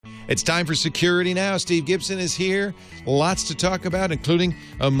It's time for Security Now. Steve Gibson is here. Lots to talk about, including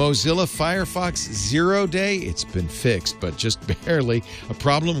a Mozilla Firefox 0 day. It's been fixed, but just barely. A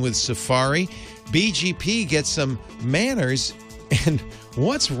problem with Safari. BGP gets some manners. And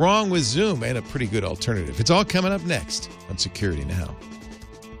what's wrong with Zoom? And a pretty good alternative. It's all coming up next on Security Now.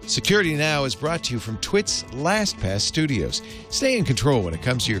 Security Now is brought to you from Twit's LastPass Studios. Stay in control when it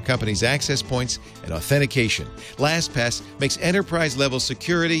comes to your company's access points and authentication. LastPass makes enterprise-level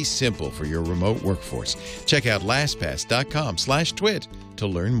security simple for your remote workforce. Check out lastpass.com/twit to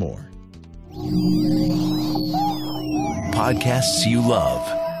learn more. Podcasts you love.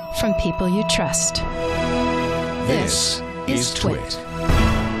 From people you trust. This is Twit.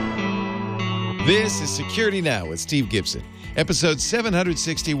 This is Security Now with Steve Gibson. Episode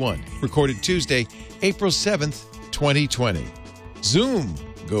 761, recorded Tuesday, April 7th, 2020. Zoom,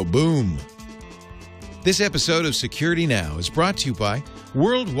 go boom. This episode of Security Now is brought to you by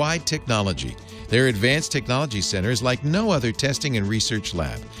Worldwide Technology. Their advanced technology center is like no other testing and research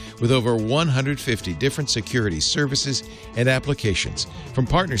lab, with over 150 different security services and applications from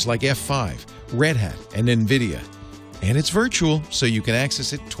partners like F5, Red Hat, and NVIDIA. And it's virtual, so you can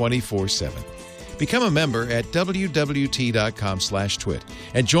access it 24/7. Become a member at wwt.com/twit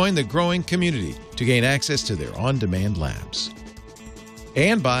and join the growing community to gain access to their on-demand labs.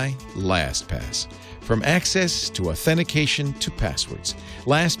 And by LastPass. From access to authentication to passwords,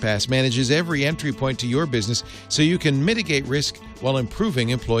 LastPass manages every entry point to your business so you can mitigate risk while improving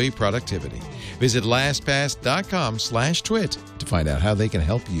employee productivity. Visit lastpass.com/twit to find out how they can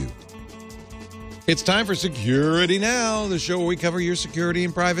help you. It's time for Security Now, the show where we cover your security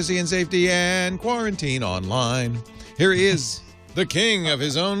and privacy and safety and quarantine online. Here he is, the king of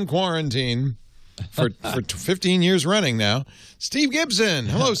his own quarantine for 15 years running now, Steve Gibson.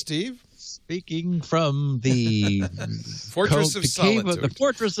 Hello, Steve. Speaking from the Fortress of Solitude. The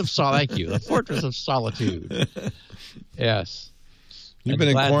Fortress of Solitude. Thank you. The Fortress of Solitude. Yes. You've been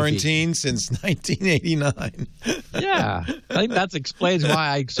in quarantine since 1989. Yeah. I think that explains why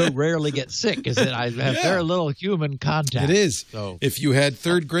I so rarely get sick, is that I have very little human contact. It is. So, if you had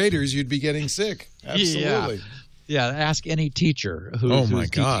third graders, you'd be getting sick. Absolutely. Yeah. Ask any teacher who's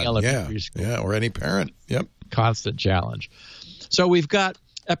teaching elementary school. Yeah, or any parent. Yep. Constant challenge. So we've got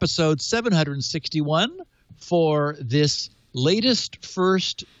episode 761 for this latest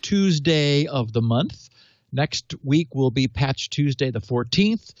first Tuesday of the month. Next week will be Patch Tuesday, the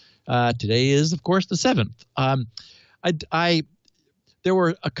 14th. Today is, of course, the 7th. There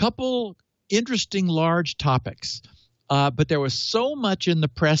were a couple interesting large topics, but there was so much in the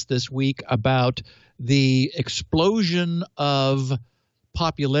press this week about the explosion of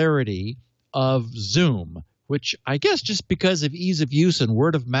popularity of Zoom, which I guess just because of ease of use and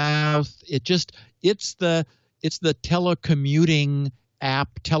word of mouth, it's the telecommuting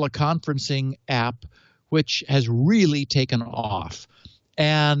app, teleconferencing app, which has really taken off.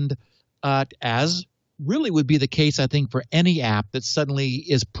 And as really would be the case, I think, for any app that suddenly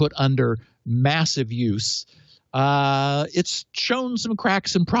is put under massive use, it's shown some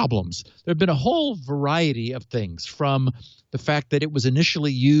cracks and problems. There have been a whole variety of things, from the fact that it was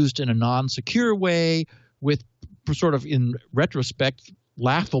initially used in a non-secure way with sort of, in retrospect,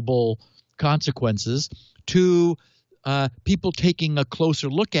 laughable consequences, to people taking a closer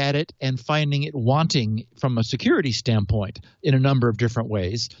look at it and finding it wanting from a security standpoint in a number of different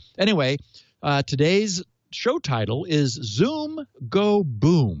ways. Anyway, today's show title is Zoom Go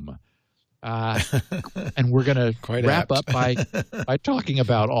Boom. And we're going to wrap up by talking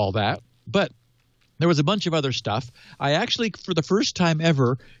about all that. But there was a bunch of other stuff. I actually, for the first time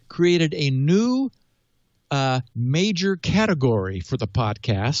ever, created a new major category for the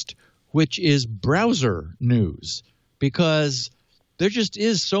podcast, which is browser news. Because there just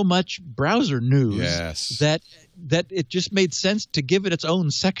is so much browser news that it just made sense to give it its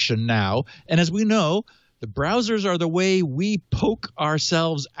own section now. And as we know, the browsers are the way we poke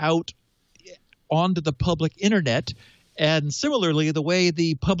ourselves out onto the public internet, and similarly, the way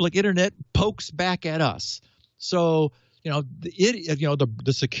the public internet pokes back at us. So,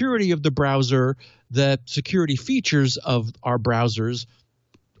 the security of the browser, the security features of our browsers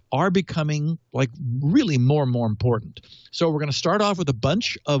are becoming really more and more important. So we're going to start off with a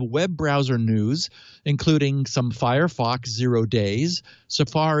bunch of web browser news, including some Firefox 0 days,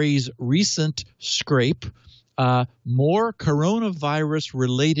 Safari's recent scrape, more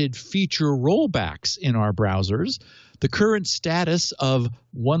coronavirus-related feature rollbacks in our browsers, the current status of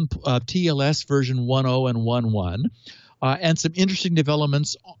TLS version 1.0 and 1.1, and some interesting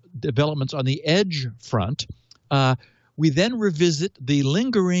developments on the Edge front. We then revisit the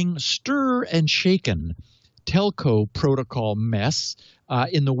lingering stir and shaken telco protocol mess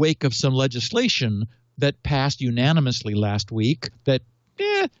in the wake of some legislation that passed unanimously last week that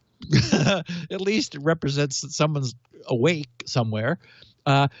at least represents that someone's awake somewhere.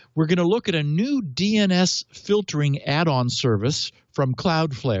 We're going to look at a new DNS filtering add-on service from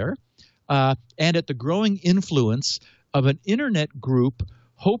Cloudflare and at the growing influence of an internet group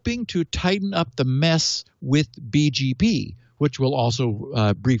hoping to tighten up the mess with BGP, which we'll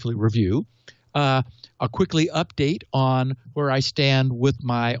also briefly review. I'll quickly update on where I stand with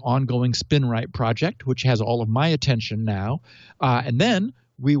my ongoing SpinRite project, which has all of my attention now. And then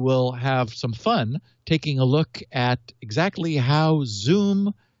we will have some fun taking a look at exactly how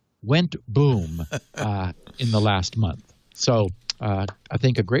Zoom went boom in the last month. So I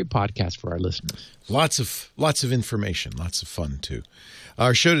think a great podcast for our listeners. Lots of information, lots of fun too.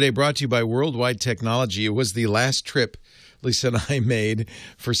 Our show today brought to you by Worldwide Technology. It was the last trip Lisa and I made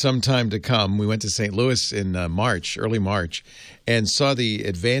for some time to come. We went to St. Louis in early March, and saw the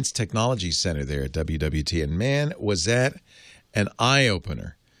Advanced Technology Center there at WWT. And man, was that an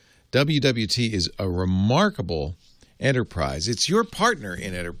eye-opener. WWT is a remarkable enterprise. It's your partner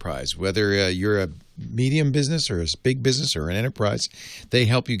in enterprise, whether you're a medium business or a big business or an enterprise. They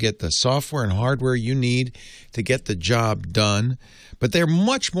help you get the software and hardware you need to get the job done. But they're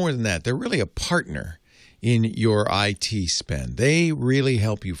much more than that. They're really a partner in your IT spend. They really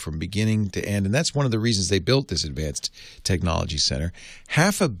help you from beginning to end. And that's one of the reasons they built this Advanced Technology Center.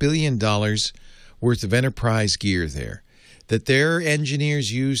 $500 million worth of enterprise gear there that their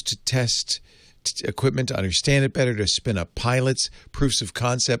engineers use to test equipment, to understand it better, to spin up pilots, proofs of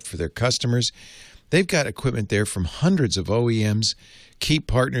concept for their customers. They've got equipment there from hundreds of OEMs, key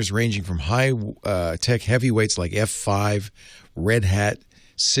partners ranging from high-tech heavyweights like F5, Red Hat,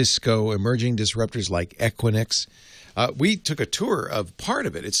 Cisco, emerging disruptors like Equinix. We took a tour of part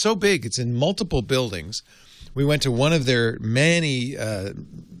of it. It's so big. It's in multiple buildings. We went to one of their many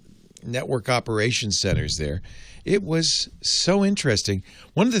network operations centers there. It was so interesting.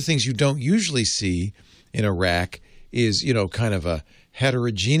 One of the things you don't usually see in a rack is, kind of a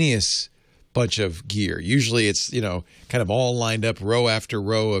heterogeneous bunch of gear. Usually it's, kind of all lined up row after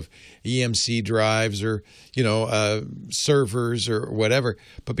row of EMC drives or, servers or whatever.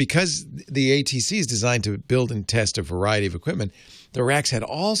 But because the ATC is designed to build and test a variety of equipment, the racks had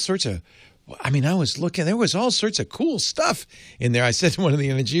all sorts of I was looking, there was all sorts of cool stuff in there. I said to one of the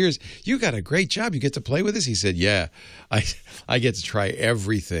engineers, "You got a great job. You get to play with this?" He said, "Yeah, I get to try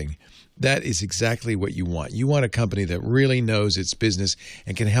everything." That is exactly what you want. You want a company that really knows its business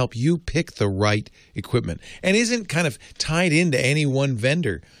and can help you pick the right equipment and isn't kind of tied into any one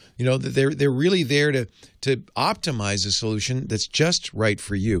vendor. They're really there to optimize a solution that's just right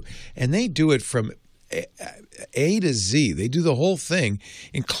for you. And they do it from A to Z. They do the whole thing,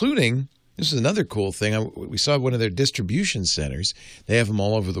 including, this is another cool thing. We saw one of their distribution centers. They have them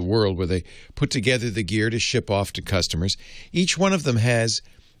all over the world where they put together the gear to ship off to customers. Each one of them has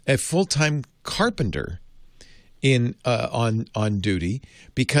a full-time carpenter on duty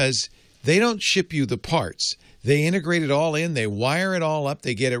because they don't ship you the parts. They integrate it all in. They wire it all up.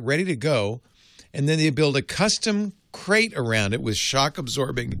 They get it ready to go. And then they build a custom crate around it with shock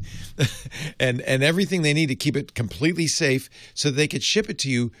absorbing and everything they need to keep it completely safe so that they could ship it to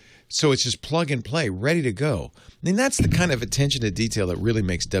you. So it's just plug and play, ready to go. I mean, that's the kind of attention to detail that really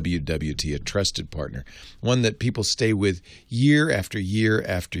makes WWT a trusted partner, one that people stay with year after year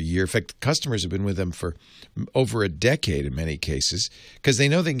after year. In fact, customers have been with them for over a decade in many cases because they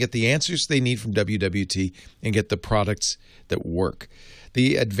know they can get the answers they need from WWT and get the products that work.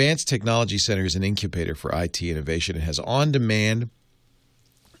 The Advanced Technology Center is an incubator for IT innovation. It has on-demand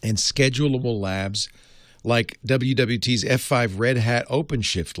and schedulable labs like WWT's F5 Red Hat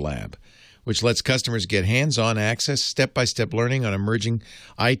OpenShift Lab, which lets customers get hands-on access, step-by-step learning on emerging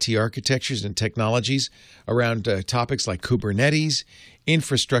IT architectures and technologies around topics like Kubernetes,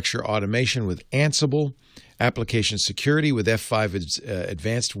 infrastructure automation with Ansible, application security with F5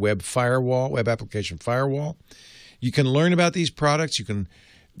 Advanced Web Application Firewall. You can learn about these products.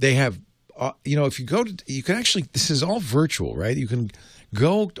 They have, if you go to, you can actually, this is all virtual, right? You can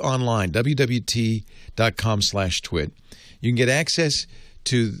go online, wwt.com/twit. You can get access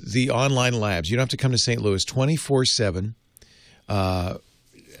to the online labs. You don't have to come to St. Louis 24/7.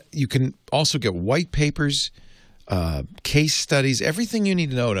 You can also get white papers, case studies, everything you need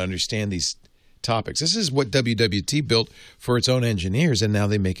to know to understand these topics. This is what WWT built for its own engineers, and now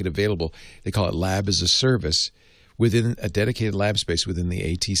they make it available. They call it Lab as a Service within a dedicated lab space within the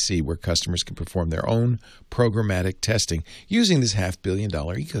ATC where customers can perform their own programmatic testing using this $500 million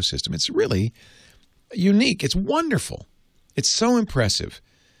ecosystem. It's really unique. It's wonderful. It's so impressive.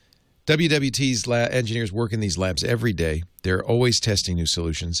 WWT's engineers work in these labs every day. They're always testing new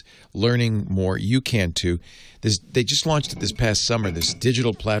solutions, learning more. You can too. They just launched it this past summer, this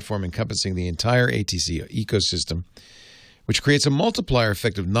digital platform encompassing the entire ATC ecosystem, which creates a multiplier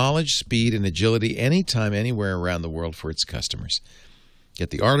effect of knowledge, speed, and agility anytime, anywhere around the world for its customers. Get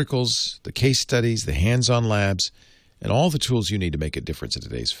the articles, the case studies, the hands-on labs, and all the tools you need to make a difference in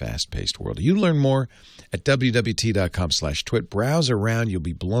today's fast-paced world. You learn more at wwt.com/twit. Browse around. You'll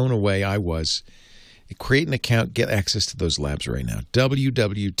be blown away. I was. Create an account. Get access to those labs right now.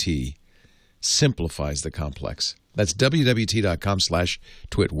 WWT simplifies the complex. That's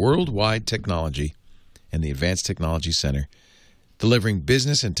wwt.com/twit. Worldwide technology and the Advanced Technology Center, delivering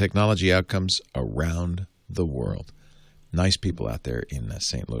business and technology outcomes around the world. Nice people out there in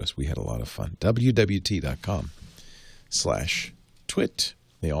St. Louis. We had a lot of fun. wwt.com/twit.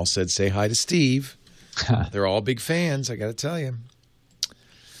 They all said, say hi to Steve. They're all big fans, I got to tell you.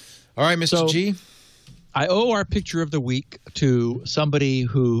 All right, Mr. G. I owe our picture of the week to somebody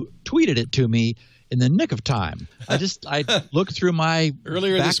who tweeted it to me in the nick of time. I looked through my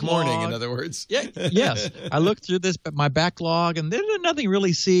earlier backlog. This morning, in other words. Yes. I looked through my backlog, and then nothing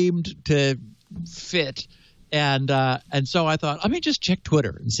really seemed to fit. And so I thought, let me just check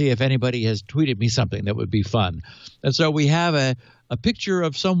Twitter and see if anybody has tweeted me something that would be fun. And so we have a picture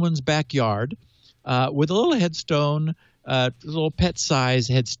of someone's backyard with a little headstone, a little pet-size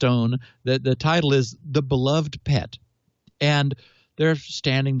headstone. The title is "The Beloved Pet," and they're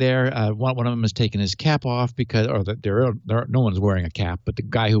standing there. One of them has taken his cap off no one's wearing a cap, but the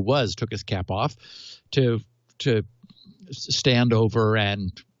guy who took his cap off to stand over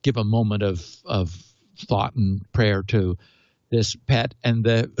and give a moment of thought and prayer to this pet. And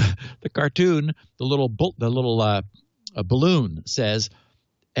the cartoon, the little balloon says,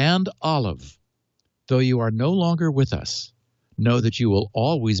 "And Olive, though you are no longer with us, know that you will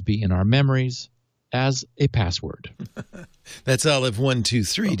always be in our memories as a password." That's Olive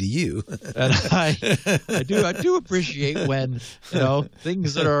 123 to you. And I do appreciate when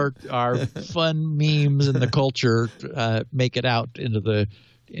things that are fun memes in the culture make it out into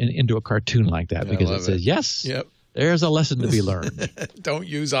a cartoon like that, because it says, yes, yep, there's a lesson to be learned. Don't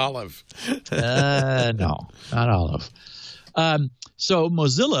use Olive. No, not Olive. So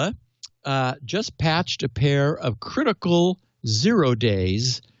Mozilla just patched a pair of critical 0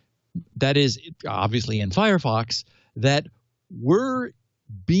 days, that is obviously in Firefox, that were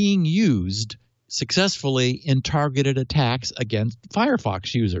being used successfully in targeted attacks against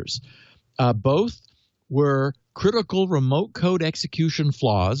Firefox users. Both were critical remote code execution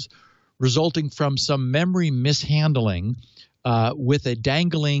flaws resulting from some memory mishandling with a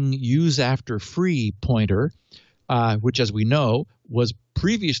dangling use after free pointer, which, as we know, was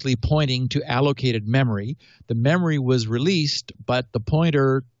previously pointing to allocated memory. The memory was released, but the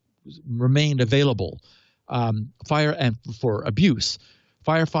pointer remained available for abuse.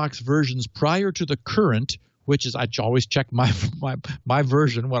 Firefox versions prior to the current, which is, I always check my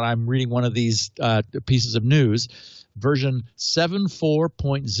version when I'm reading one of these pieces of news, version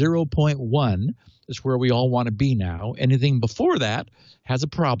 7.4.0.1 is where we all want to be now. Anything before that has a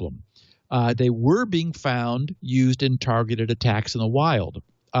problem. They were being found used in targeted attacks in the wild.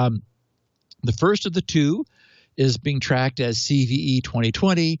 The first of the two is being tracked as CVE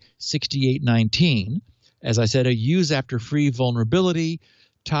 2020-6819. As I said, a use after free vulnerability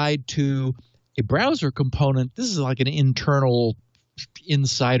tied to a browser component. This is like an internal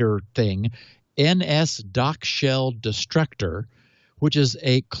insider thing, NS-DocShell Destructor, which is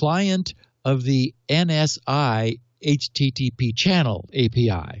a client of the NSI HTTP channel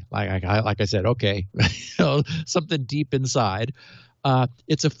API. Like I said, okay, something deep inside.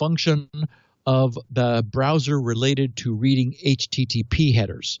 It's a function of the browser related to reading HTTP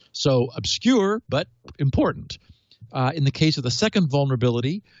headers. So obscure, but important. In the case of the second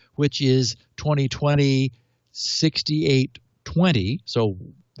vulnerability, which is 2020-6820, so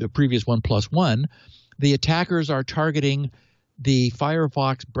the previous one plus one, the attackers are targeting the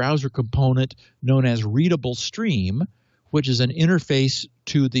Firefox browser component known as Readable Stream, which is an interface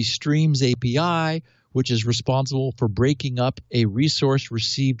to the Streams API, which is responsible for breaking up a resource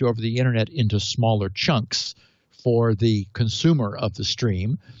received over the internet into smaller chunks for the consumer of the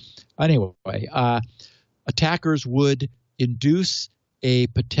stream. Anyway, attackers would induce a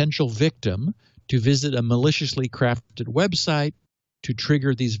potential victim to visit a maliciously crafted website to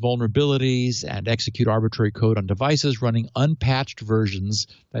trigger these vulnerabilities and execute arbitrary code on devices running unpatched versions,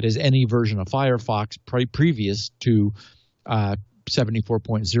 that is any version of Firefox previous to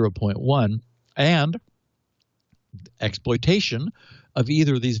 74.0.1, and exploitation of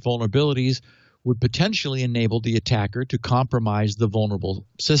either of these vulnerabilities would potentially enable the attacker to compromise the vulnerable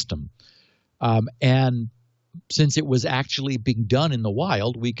system. And since it was actually being done in the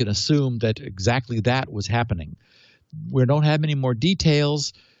wild, we can assume that exactly that was happening. We don't have any more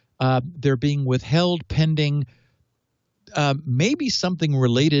details. They're being withheld pending maybe something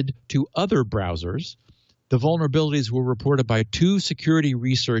related to other browsers. The vulnerabilities were reported by two security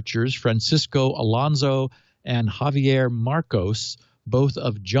researchers, Francisco Alonso and Javier Marcos, both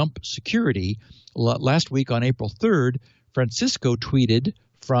of Jump Security. Last week on April 3rd, Francisco tweeted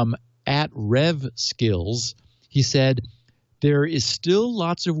from @RevSkills. He said, "There is still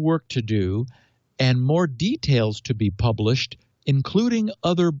lots of work to do and more details to be published, including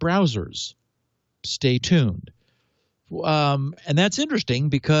other browsers. Stay tuned." And that's interesting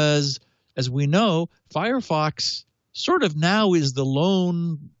because, as we know, Firefox sort of now is the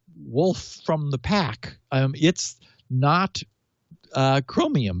lone wolf from the pack. It's not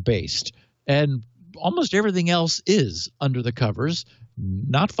Chromium-based, and almost everything else is under the covers,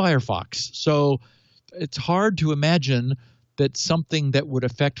 not Firefox. So it's hard to imagine that something that would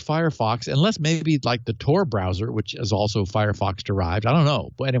affect Firefox, unless maybe like the Tor browser, which is also Firefox derived. I don't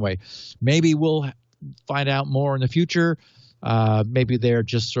know. But anyway, maybe we'll find out more in the future. Maybe they're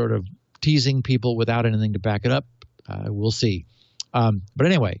just sort of teasing people without anything to back it up. We'll see. But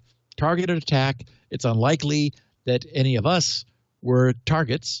anyway, targeted attack. It's unlikely that any of us were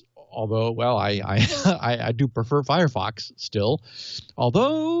targets, although, well, I do prefer Firefox still.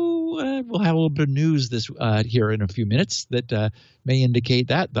 Although we'll have a little bit of news this here in a few minutes that may indicate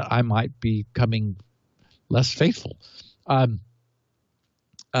that I might be becoming less faithful.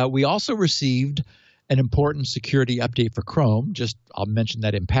 We also received an important security update for Chrome. I'll mention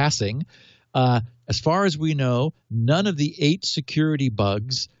that in passing. As far as we know, none of the 8 security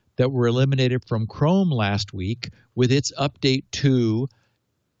bugs that were eliminated from Chrome last week with its update to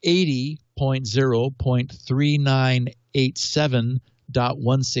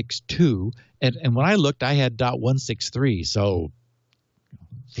 80.0.3987.162. And when I looked, I had .163, so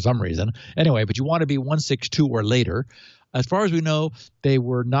for some reason. Anyway, but you want to be 162 or later. As far as we know, they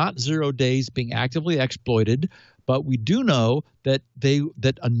were not 0 days being actively exploited, but we do know that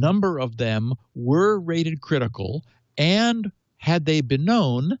a number of them were rated critical, and had they been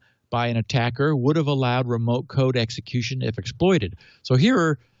known by an attacker, would have allowed remote code execution if exploited. So here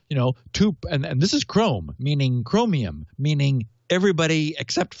are, two, and this is Chrome, meaning Chromium, meaning everybody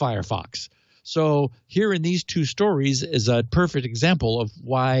except Firefox. So here in these two stories is a perfect example of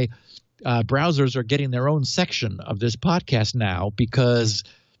why browsers are getting their own section of this podcast now, because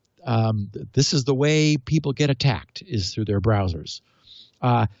this is the way people get attacked, is through their browsers.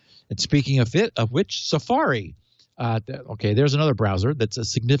 And speaking of which, Safari. Okay, there's another browser that's a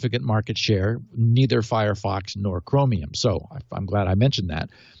significant market share, neither Firefox nor Chromium. So I'm glad I mentioned that.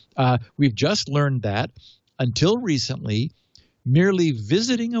 We've just learned that until recently, merely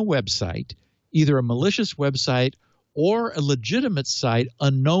visiting a website, either a malicious website or a legitimate site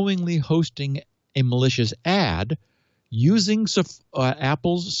unknowingly hosting a malicious ad using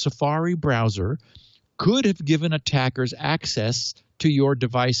Apple's Safari browser, could have given attackers access to your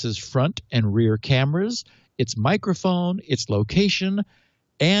device's front and rear cameras, its microphone, its location,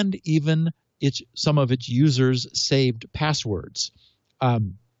 and even some of its users' saved passwords.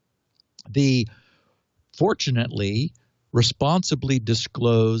 The fortunately responsibly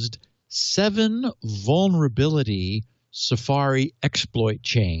disclosed 7 vulnerability Safari exploit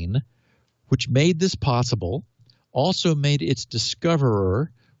chain, which made this possible, also made its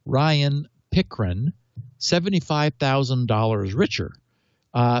discoverer, Ryan Pickren, $75,000 richer,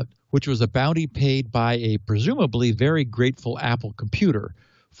 which was a bounty paid by a presumably very grateful Apple computer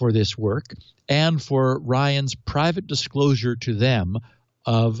for this work, and for Ryan's private disclosure to them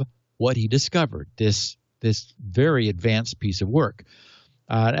of what he discovered, this very advanced piece of work.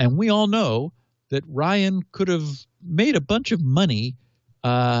 And we all know that Ryan could have made a bunch of money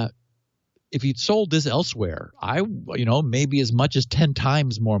if he'd sold this elsewhere. Maybe as much as 10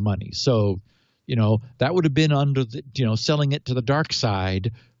 times more money. So, that would have been under the, selling it to the dark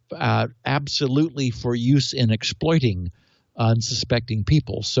side, absolutely for use in exploiting unsuspecting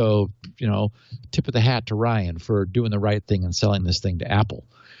people. So, tip of the hat to Ryan for doing the right thing and selling this thing to Apple.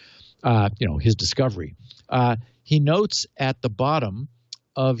 His discovery. He notes at the bottom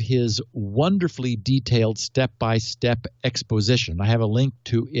of his wonderfully detailed step-by-step exposition, I have a link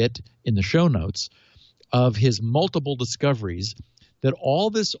to it in the show notes, of his multiple discoveries, that all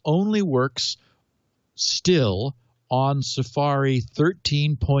this only works still on Safari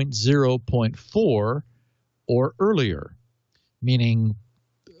 13.0.4 or earlier, meaning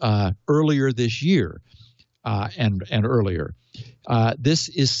earlier this year and earlier. This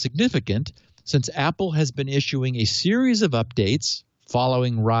is significant since Apple has been issuing a series of updates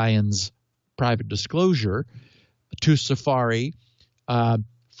following Ryan's private disclosure to Safari from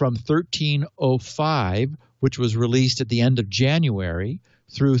 13.05, which was released at the end of January,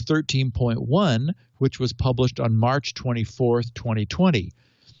 through 13.1, which was published on March 24th, 2020.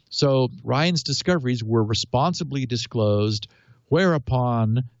 So Ryan's discoveries were responsibly disclosed,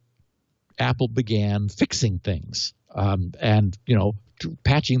 whereupon Apple began fixing things and,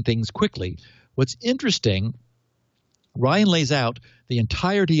 patching things quickly. What's interesting, Ryan lays out the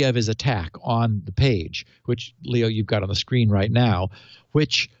entirety of his attack on the page, which, Leo, you've got on the screen right now,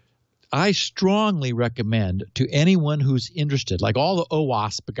 which I strongly recommend to anyone who's interested. Like all the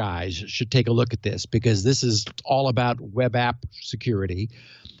OWASP guys should take a look at this, because this is all about web app security.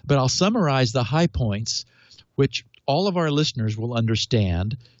 But I'll summarize the high points, which all of our listeners will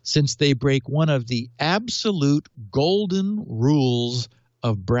understand, since they break one of the absolute golden rules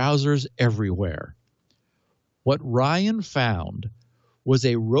of browsers everywhere. What Ryan found was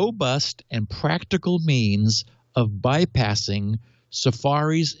a robust and practical means of bypassing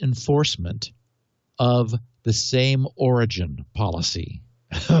Safari's enforcement of the same origin policy.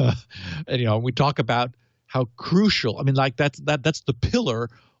 And, we talk about how crucial, that's the pillar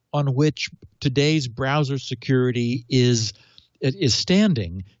on which today's browser security is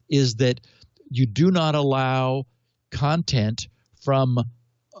standing, is that you do not allow content from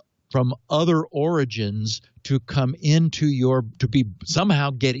other origins to come into somehow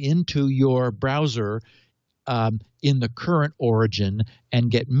get into your browser in the current origin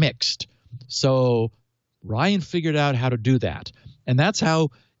and get mixed. So Ryan figured out how to do that. And that's how,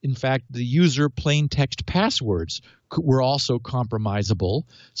 in fact, the user plain text passwords were also compromisable,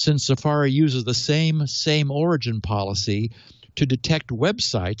 since Safari uses the same origin policy to detect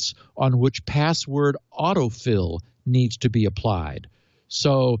websites on which password autofill needs to be applied.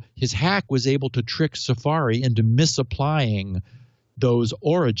 So his hack was able to trick Safari into misapplying those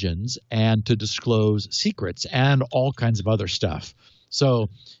origins and to disclose secrets and all kinds of other stuff. So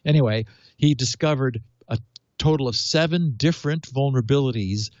anyway, he discovered a total of 7 different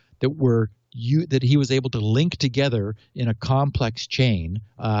vulnerabilities that he was able to link together in a complex chain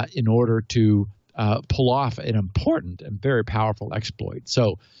in order to pull off an important and very powerful exploit.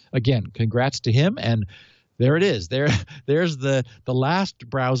 So again, congrats to him. And there it is. There's the last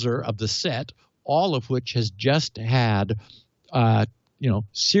browser of the set, all of which has just had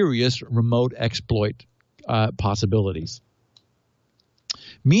serious remote exploit possibilities.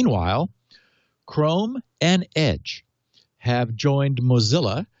 Meanwhile, Chrome and Edge have joined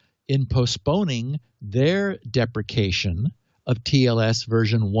Mozilla in postponing their deprecation of TLS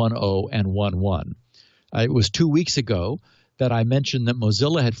version 1.0 and 1.1. It was 2 weeks ago that I mentioned that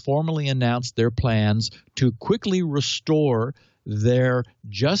Mozilla had formally announced their plans to quickly restore their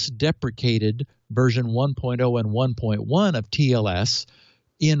just deprecated version 1.0 and 1.1 of TLS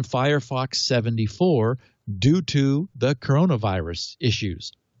in Firefox 74 due to the coronavirus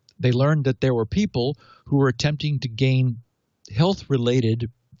issues. They learned that there were people who were attempting to gain health-related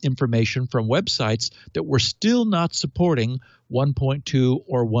information from websites that were still not supporting 1.2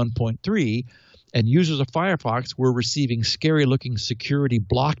 or 1.3, and users of Firefox were receiving scary-looking security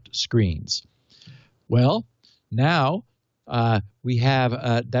blocked screens. Well, now we have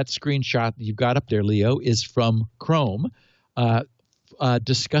that screenshot that you've got up there, Leo, is from Chrome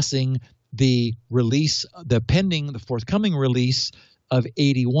discussing the forthcoming release of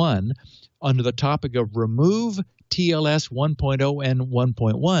 81 under the topic of remove TLS 1.0 and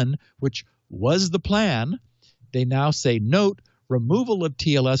 1.1, which was the plan. They now say, note, removal of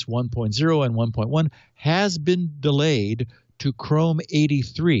TLS 1.0 and 1.1 has been delayed to Chrome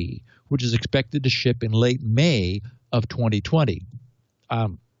 83, which is expected to ship in late May of 2020.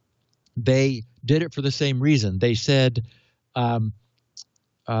 They did it for the same reason. They said, I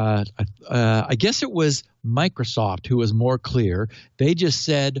guess it was Microsoft who was more clear. They just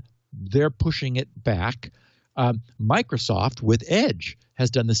said they're pushing it back. Microsoft with Edge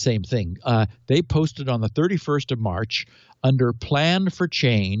has done the same thing. They posted on the 31st of March under Plan for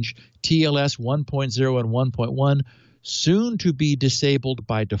Change, TLS 1.0 and 1.1, soon to be disabled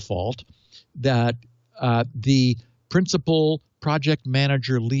by default, that the principal project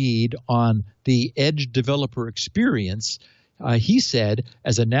manager lead on the Edge developer experience, he said,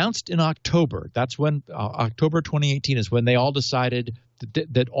 as announced in October, that's when October 2018 is when they all decided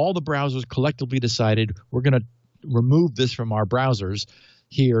that all the browsers collectively decided we're going to remove this from our browsers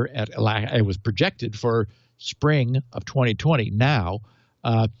here it was projected for spring of 2020. Now,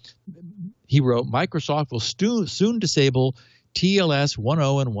 he wrote, Microsoft will soon disable TLS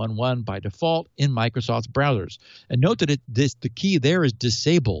 1.0 and 1.1 by default in Microsoft's browsers. And note that the key there is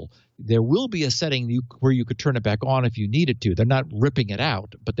disable. there will be a setting where you could turn it back on if you needed to. They're not ripping it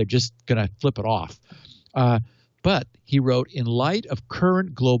out, but they're just going to flip it off. But he wrote, in light of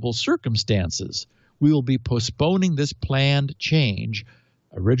current global circumstances, we will be postponing this planned change,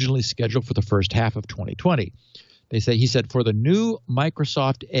 originally scheduled for the first half of 2020. He said, for the new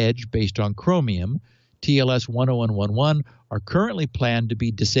Microsoft Edge based on Chromium, TLS 10111 are currently planned to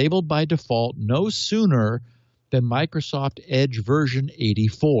be disabled by default no sooner than Microsoft Edge version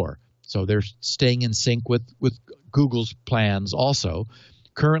 84. So they're staying in sync with Google's plans also.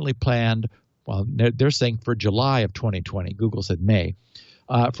 Currently planned, well, they're saying for July of 2020. Google said May.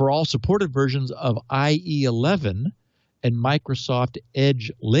 For all supported versions of IE 11 and Microsoft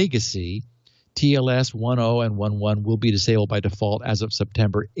Edge Legacy, TLS 10 and 11 will be disabled by default as of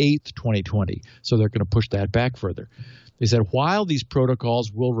September 8th, 2020. So they're going to push that back further. They said while these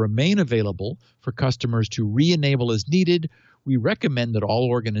protocols will remain available for customers to re-enable as needed, we recommend that all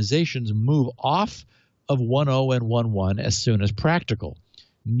organizations move off of 10 and 11 as soon as practical.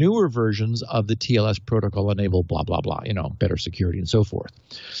 Newer versions of the TLS protocol enable blah, blah, blah, better security and so forth.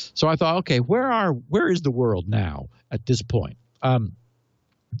 So I thought, okay, where is the world now at this point?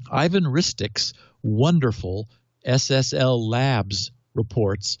 Ivan Ristik's wonderful SSL Labs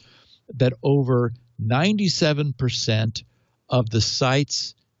reports that over 97% of the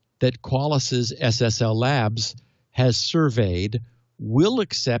sites that Qualys' SSL Labs has surveyed will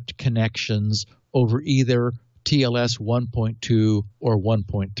accept connections over either TLS 1.2 or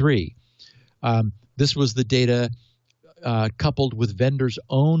 1.3. This was the data coupled with vendors'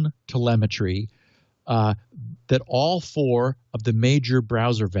 own telemetry that all four of the major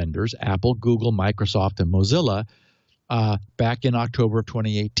browser vendors, Apple, Google, Microsoft, and Mozilla, back in October of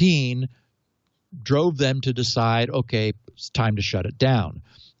 2018, drove them to decide, okay, it's time to shut it down.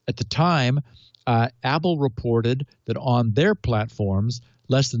 At the time, Apple reported that on their platforms,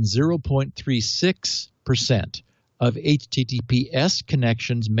 less than 0.36% of HTTPS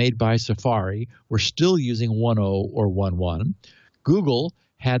connections made by Safari were still using 1.0 or 1.1. Google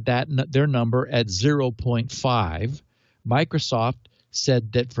had their number at 0.5. Microsoft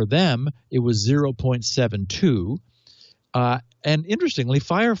said that for them it was 0.72. And interestingly,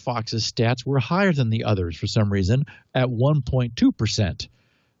 Firefox's stats were higher than the others for some reason at 1.2%.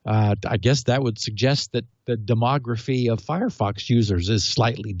 I guess that would suggest that the demography of Firefox users is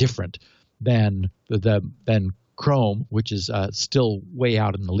slightly different than Chrome, which is still way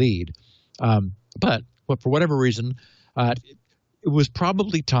out in the lead. But for whatever reason, it was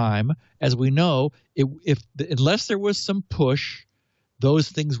probably time, as we know, unless there was some push, those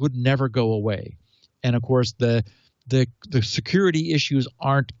things would never go away. And of course, the security issues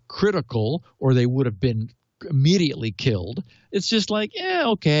aren't critical, or they would have been immediately killed. It's just like,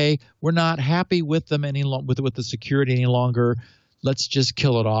 okay, we're not happy with them with the security any longer. Let's just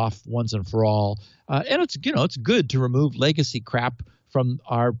kill it off once and for all. And it's good to remove legacy crap from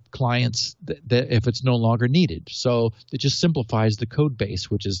our clients if it's no longer needed. So it just simplifies the code base,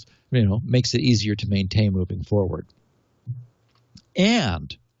 which is, makes it easier to maintain moving forward.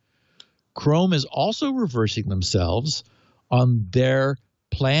 And Chrome is also reversing themselves on their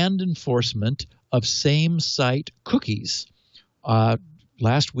planned enforcement of same-site cookies.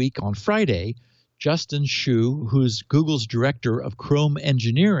 Last week on Friday, Justin Shu, who's Google's director of Chrome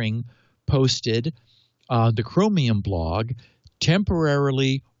engineering, posted the Chromium blog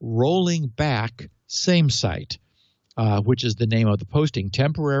temporarily rolling back same-site, which is the name of the posting,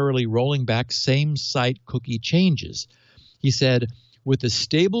 temporarily rolling back same-site cookie changes. He said, with the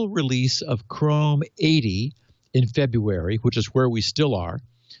stable release of Chrome 80 in February, which is where we still are,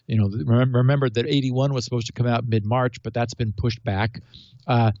 remember that 81 was supposed to come out mid-March, but that's been pushed back.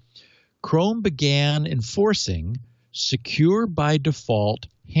 Chrome began enforcing secure by default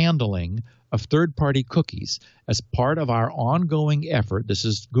handling of third-party cookies as part of our ongoing effort, this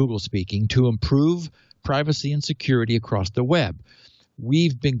is Google speaking, to improve privacy and security across the web.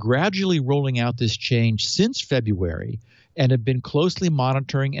 We've been gradually rolling out this change since February and have been closely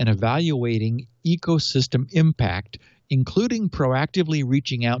monitoring and evaluating ecosystem impact, including proactively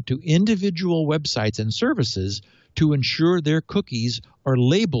reaching out to individual websites and services to ensure their cookies are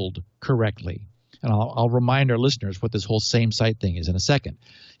labeled correctly. And I'll remind our listeners what this whole same site thing is in a second.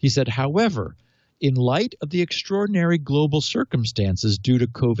 He said, however, in light of the extraordinary global circumstances due to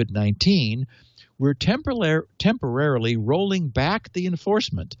COVID-19, we're temporarily rolling back the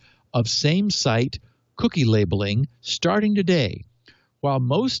enforcement of same-site cookie labeling starting today. While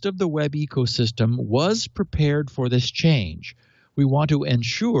most of the web ecosystem was prepared for this change, we want to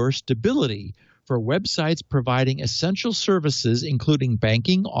ensure stability for websites providing essential services, including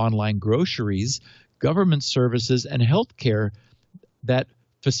banking, online groceries, government services, and healthcare that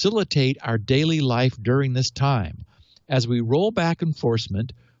facilitate our daily life during this time. As we roll back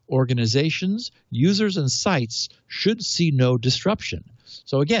enforcement, organizations, users, and sites should see no disruption.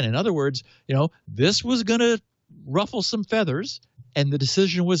 So again, in other words, this was going to ruffle some feathers, and the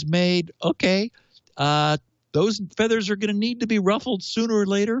decision was made, okay, those feathers are going to need to be ruffled sooner or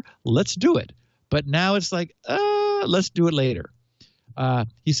later. Let's do it. But now it's like, let's do it later.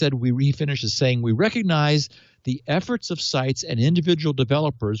 He said, he finishes saying, we recognize the efforts of sites and individual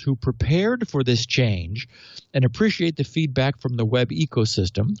developers who prepared for this change and appreciate the feedback from the web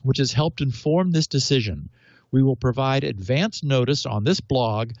ecosystem, which has helped inform this decision. We will provide advance notice on this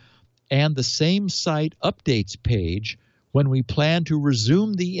blog and the same site updates page when we plan to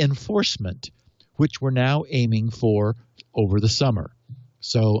resume the enforcement, which we're now aiming for over the summer.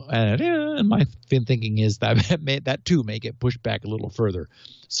 So, and my thinking is that too may get pushed back a little further.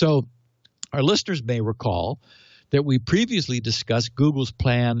 So our listeners may recall that we previously discussed Google's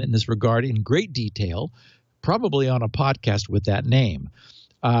plan in this regard in great detail, probably on a podcast with that name.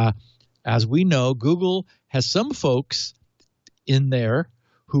 As we know, Google has some folks in there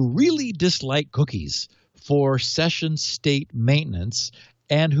who really dislike cookies for session state maintenance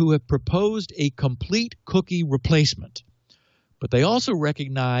and who have proposed a complete cookie replacement. But they also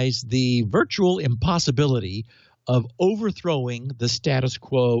recognize the virtual impossibility of overthrowing the status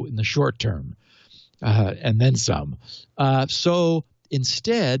quo in the short term, and then some. So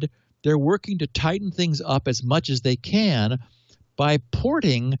instead, they're working to tighten things up as much as they can by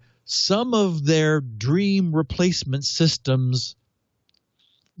porting some of their dream replacement systems,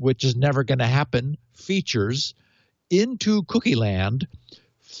 which is never going to happen, features into cookie land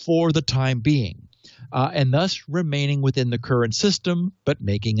for the time being, and thus remaining within the current system, but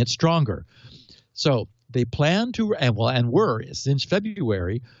making it stronger. So they plan to, and were since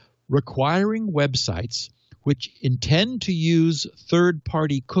February, requiring websites which intend to use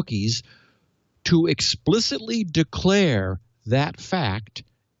third-party cookies to explicitly declare that fact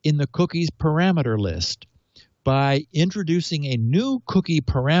in the cookies parameter list by introducing a new cookie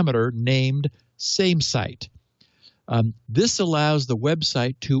parameter named SameSite. This allows the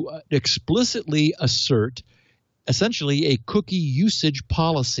website to explicitly assert essentially a cookie usage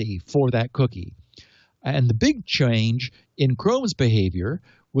policy for that cookie. And the big change in Chrome's behavior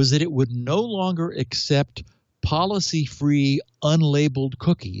was that it would no longer accept policy-free, unlabeled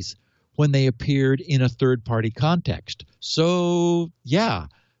cookies when they appeared in a third-party context. So, yeah,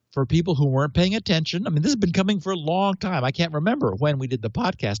 for people who weren't paying attention, I mean, this has been coming for a long time. I can't remember when we did the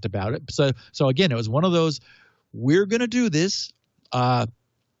podcast about it. So again, it was one of those, we're going to do this.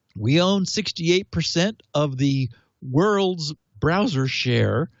 We own 68% of the world's browser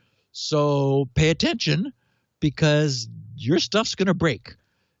share, so pay attention because your stuff's going to break.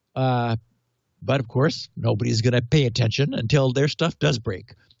 But, of course, nobody's going to pay attention until their stuff does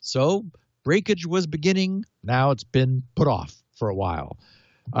break. So breakage was beginning. Now it's been put off for a while.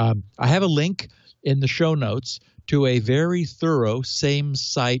 I have a link in the show notes to a very thorough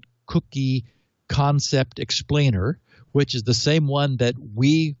same-site cookie concept explainer, which is the same one that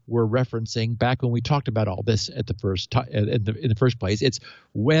we were referencing back when we talked about all this at the in the first place. It's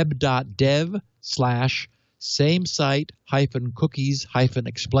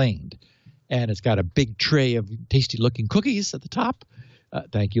web.dev/samesite-cookies-explained. And it's got a big tray of tasty-looking cookies at the top.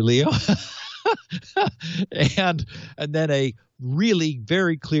 Thank you, Leo. and then a really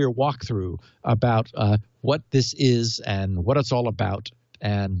very clear walkthrough about what this is and what it's all about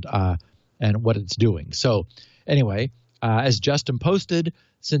and what it's doing. So anyway, as Justin posted,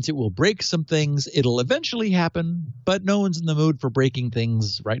 since it will break some things, it'll eventually happen, but no one's in the mood for breaking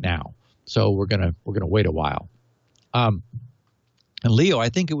things right now. So we're gonna wait a while. And Leo, I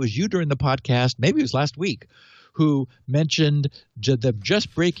think it was you during the podcast, maybe it was last week, who mentioned the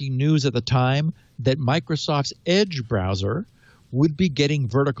just breaking news at the time that Microsoft's Edge browser would be getting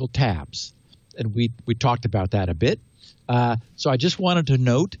vertical tabs. And we talked about that a bit. So I just wanted to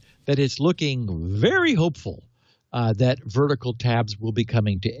note that it's looking very hopeful that vertical tabs will be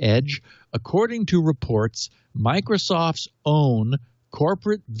coming to Edge. According to reports, Microsoft's own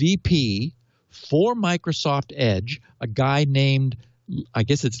corporate VP for Microsoft Edge, a guy named, I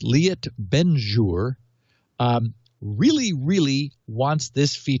guess it's Liat Benjour, really, really wants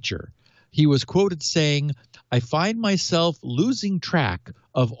this feature. He was quoted saying, "I find myself losing track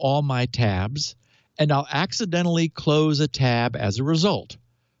of all my tabs, and I'll accidentally close a tab as a result.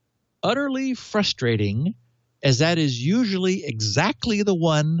 Utterly frustrating, as that is usually exactly the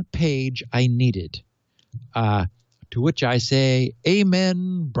one page I needed." To which I say,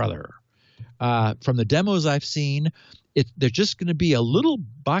 amen, brother. From the demos I've seen, there's just going to be a little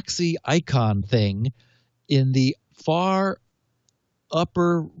boxy icon thing in the far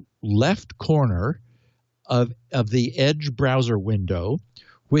upper left corner of the Edge browser window,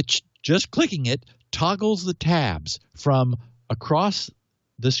 which just clicking it toggles the tabs from across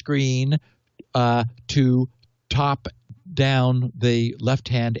the screen to top down the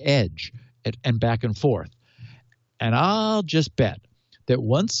left-hand edge and back and forth. And I'll just bet that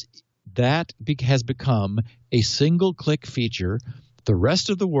once that has become a single-click feature, the rest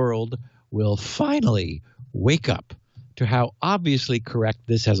of the world will finally wake up to how obviously correct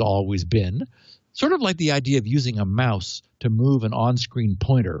this has always been, sort of like the idea of using a mouse to move an on-screen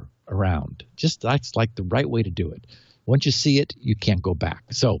pointer around. Just that's like the right way to do it. Once you see it, you can't go back.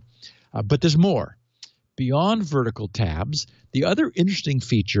 So, but there's more. Beyond vertical tabs, the other interesting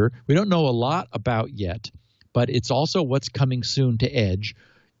feature we don't know a lot about yet, but it's also what's coming soon to Edge,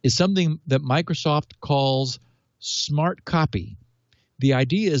 is something that Microsoft calls Smart Copy. The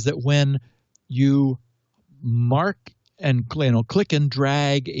idea is that when you mark and click and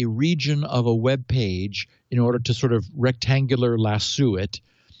drag a region of a web page in order to sort of rectangular lasso it,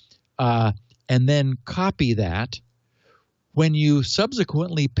 and then copy that, when you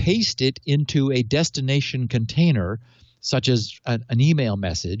subsequently paste it into a destination container, such as an email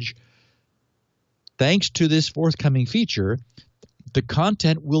message, thanks to this forthcoming feature, the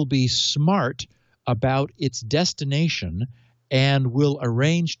content will be smart about its destination and will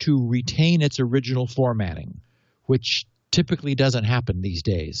arrange to retain its original formatting, which typically doesn't happen these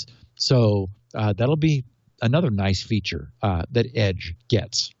days. So that'll be another nice feature that Edge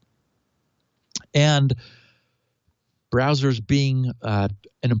gets. And browsers being an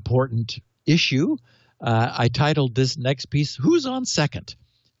important issue, I titled this next piece, Who's on Second?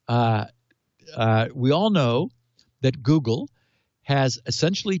 We all know that Google has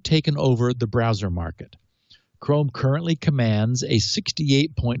essentially taken over the browser market. Chrome currently commands a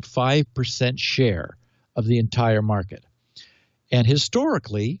 68.5% share of the entire market. And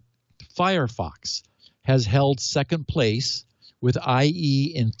historically, Firefox has held second place, with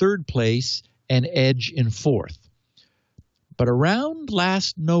IE in third place and Edge in fourth. But around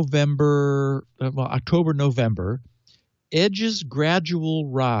last November, October, November, Edge's gradual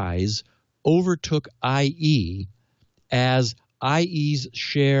rise overtook IE as IE's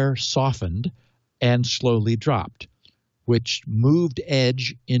share softened and slowly dropped, which moved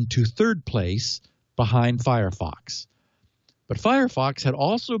Edge into third place behind Firefox. But Firefox had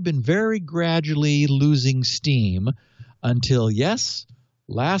also been very gradually losing steam until, yes,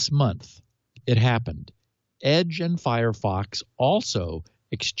 last month it happened. Edge and Firefox also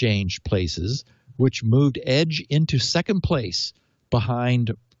exchanged places, which moved Edge into second place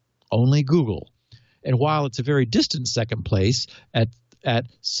behind only Google. And while it's a very distant second place at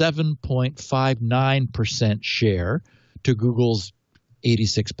 7.59% share to Google's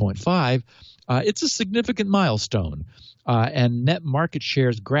 86.5%, it's a significant milestone. And net market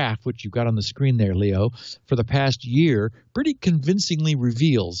shares graph, which you've got on the screen there, Leo, for the past year, pretty convincingly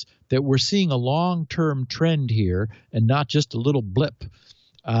reveals that we're seeing a long-term trend here and not just a little blip.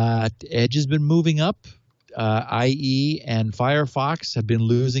 Edge has been moving up. IE and Firefox have been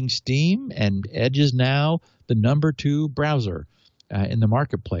losing steam, and Edge is now the number 2 browser in the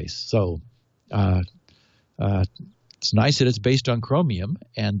marketplace. So it's nice that it's based on Chromium,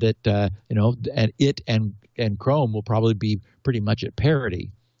 and that and it and Chrome will probably be pretty much at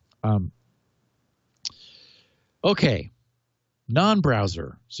parity. Okay,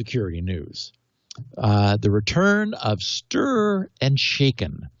 non-browser security news. The return of Stir and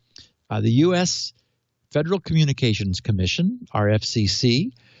Shaken. The U.S. Federal Communications Commission,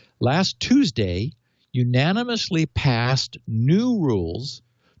 RFCC, last Tuesday unanimously passed new rules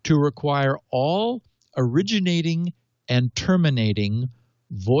to require all originating and terminating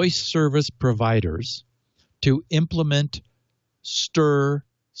voice service providers to implement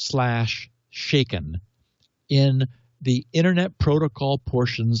Stir/Shaken in the Internet Protocol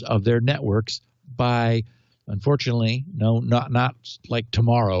portions of their networks by, unfortunately, not like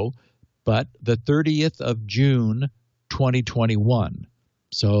tomorrow, but the 30th of June, 2021.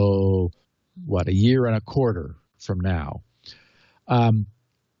 So, what, a year and a quarter from now.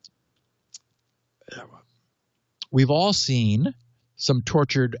 We've all seen some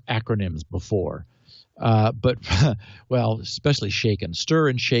tortured acronyms before, but, well, especially Shaken. Stir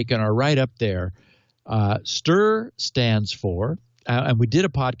and Shaken are right up there. Stir stands for, and we did a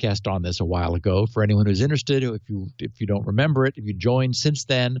podcast on this a while ago for anyone who's interested. If you don't remember it, if you joined since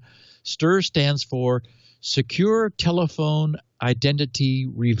then, Stir stands for Secure Telephone Identity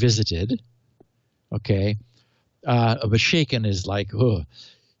Revisited. Okay. But Shaken is like,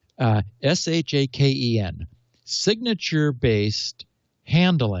 SHAKEN, signature-based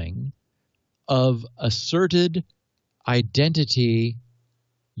handling of asserted identity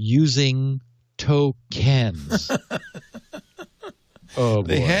using tokens. Oh, boy.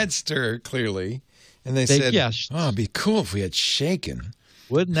 They had Stir, clearly, and they said, yes. oh, it'd be cool if we had Shaken.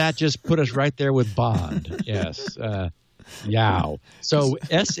 Wouldn't that just put us right there with Bond? Yes. Yow. So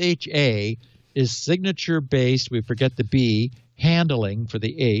SHA is signature-based, we forget the B, handling for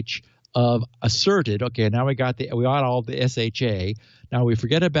the H of asserted. Okay, now we got all the SHA. Now we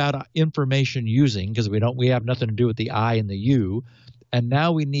forget about information using because we have nothing to do with the I and the U. And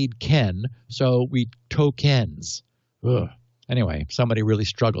now we need Ken, so we tokens. Ugh. Anyway, somebody really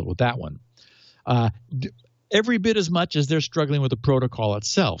struggled with that one. Every bit as much as they're struggling with the protocol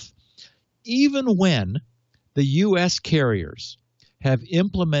itself. Even when the U.S. carriers have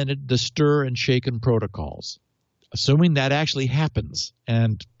implemented the Stir and Shaken protocols, assuming that actually happens,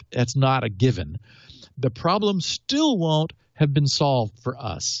 and that's not a given, the problem still won't have been solved for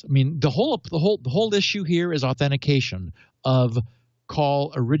us. I mean, the whole issue here is authentication of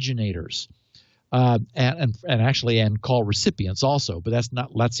call originators. And call recipients also, but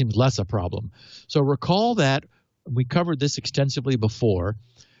that seems less a problem. So recall that we covered this extensively before.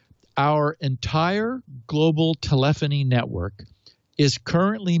 Our entire global telephony network is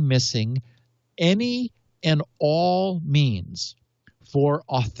currently missing any and all means for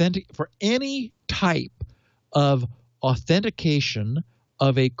any type of authentication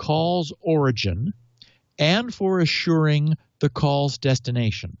of a call's origin and for assuring the call's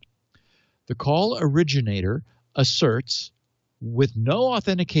destination. The call originator asserts, with no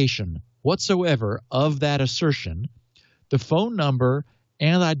authentication whatsoever of that assertion, the phone number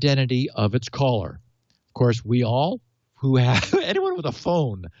and identity of its caller. Of course, we all who have anyone with a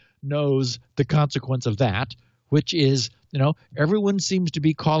phone knows the consequence of that, which is, everyone seems to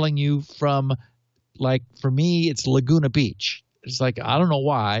be calling you from, like, for me, it's Laguna Beach. It's like, I don't know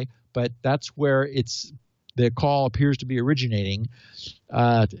why, but that's where the call appears to be originating.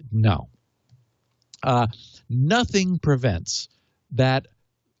 No. Nothing prevents that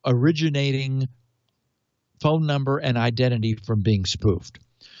originating phone number and identity from being spoofed,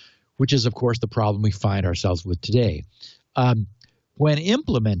 which is, of course, the problem we find ourselves with today. When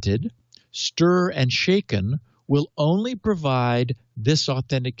implemented, Stir and Shaken will only provide this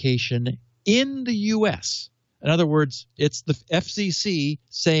authentication in the U.S. In other words, it's the FCC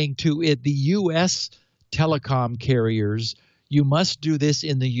saying to the U.S. telecom carriers, you must do this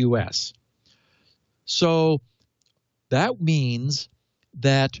in the U.S. So that means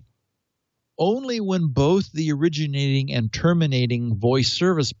that only when both the originating and terminating voice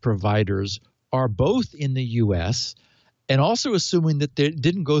service providers are both in the U.S., and also assuming that they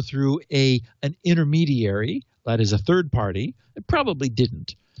didn't go through an intermediary, that is a third party, it probably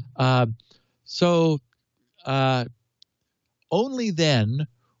didn't. Only then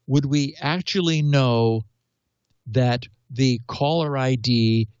would we actually know that the caller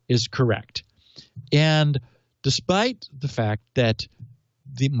ID is correct. And despite the fact that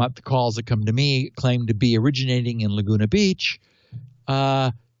the calls that come to me claim to be originating in Laguna Beach,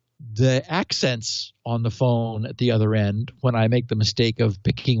 the accents on the phone at the other end, when I make the mistake of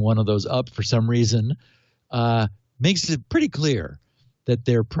picking one of those up for some reason, makes it pretty clear that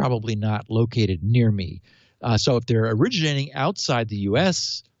they're probably not located near me. So if they're originating outside the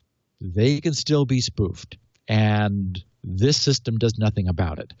U.S., they can still be spoofed. And this system does nothing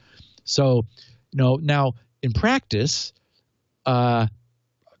about it. So, now in practice, I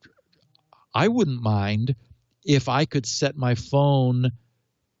wouldn't mind if I could set my phone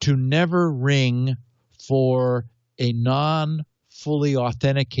to never ring for a non-fully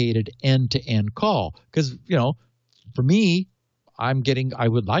authenticated end-to-end call. Because, for me, I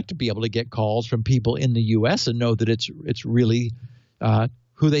would like to be able to get calls from people in the U.S. and know that it's really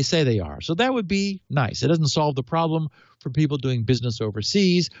who they say they are. So that would be nice. It doesn't solve the problem for people doing business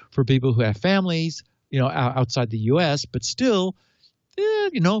overseas, for people who have families, outside the U.S., but still,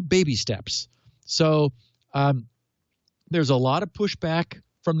 baby steps. So there's a lot of pushback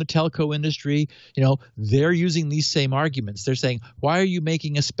from the telco industry. They're using these same arguments. They're saying, why are you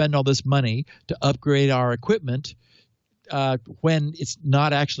making us spend all this money to upgrade our equipment when it's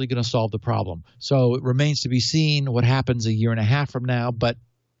not actually going to solve the problem? So it remains to be seen what happens a year and a half from now. But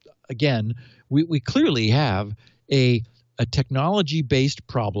again, we clearly have a technology-based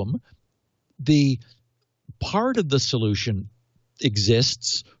problem. The part of the solution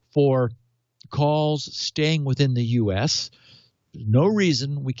exists for calls staying within the U.S. No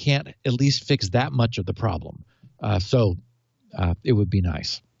reason we can't at least fix that much of the problem. So it would be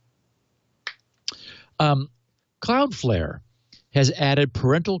nice. Cloudflare has added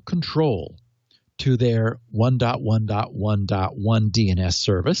parental control to their 1.1.1.1 DNS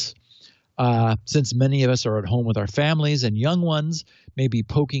service. Since many of us are at home with our families and young ones may be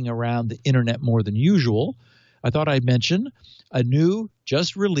poking around the internet more than usual, I thought I'd mention a new,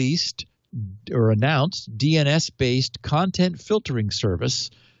 just released or announced DNS-based content filtering service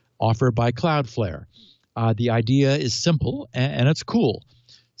offered by Cloudflare. The idea is simple and it's cool.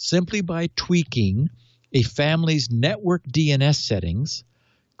 Simply by tweaking a family's network DNS settings,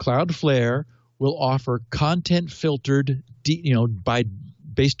 Cloudflare will offer content filtered,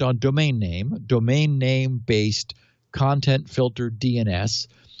 based on domain name based content filtered DNS,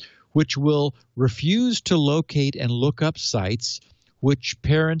 which will refuse to locate and look up sites which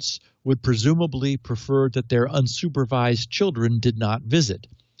parents would presumably prefer that their unsupervised children did not visit.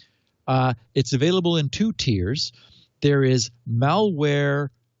 It's available in 2 tiers. There is malware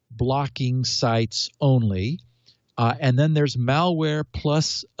blocking sites only, and then there's malware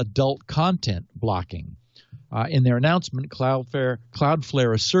plus adult content blocking. In their announcement,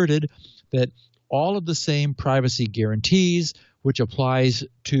 Cloudflare asserted that all of the same privacy guarantees, which applies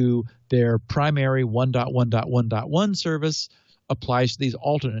to their primary 1.1.1.1 service, applies to these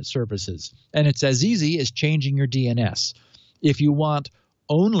alternate services. And it's as easy as changing your DNS. If you want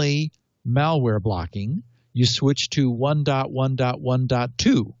only malware blocking, you switch to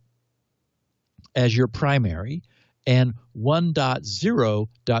 1.1.1.2 as your primary and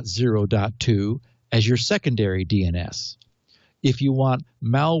 1.0.0.2 as your secondary DNS. If you want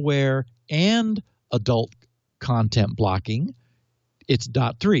malware and adult content blocking, it's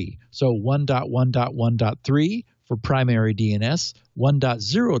 .3. So 1.1.1.3 for primary DNS,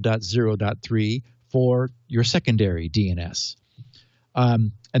 1.0.0.3 for your secondary DNS.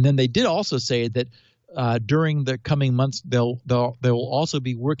 And then they did also say that during the coming months, they'll also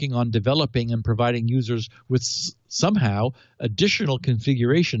be working on developing and providing users with somehow additional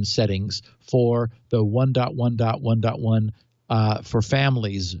configuration settings for the 1.1.1.1 for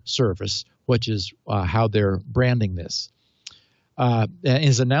families service, which is how they're branding this. In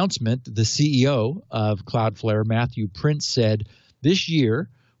his announcement, the CEO of Cloudflare, Matthew Prince, said, "This year,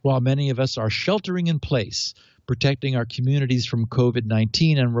 while many of us are sheltering in place, protecting our communities from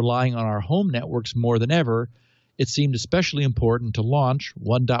COVID-19 and relying on our home networks more than ever, it seemed especially important to launch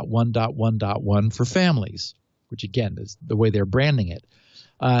 1.1.1.1 for families," which again is the way they're branding it.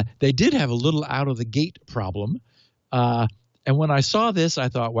 They did have a little out-of-the-gate problem. And when I saw this, I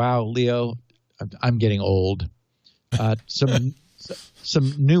thought, wow, Leo, I'm getting old. Some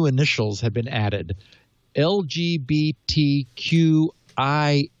new initials have been added. LGBTQIA+.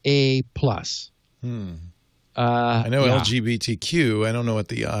 I know LGBTQ. I don't know what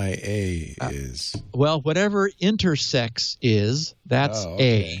the IA is. Well, whatever intersex is, that's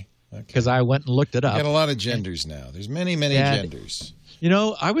A. Because I went and looked it up. You got a lot of genders now. There's many genders. You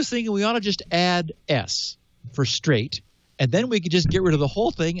know, I was thinking we ought to just add S for straight, and then we could just get rid of the whole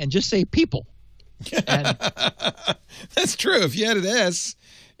thing and just say people. And that's true. If you added S,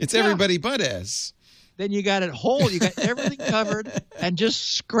 it's everybody but S. Then you got it whole. You got everything covered, and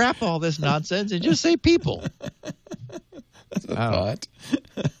just scrap all this nonsense and just say people. That's a thought.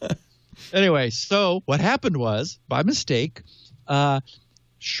 Anyway, so what happened was, by mistake,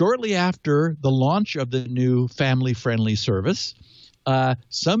 shortly after the launch of the new family-friendly service,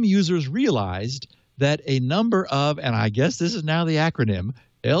 some users realized that a number of, and I guess this is now the acronym,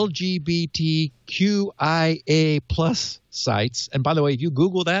 LGBTQIA+ sites, and by the way, if you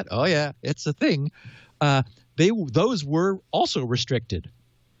Google that, oh yeah, it's a thing, those were also restricted.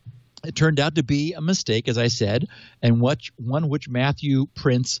 It turned out to be a mistake, as I said, and one which Matthew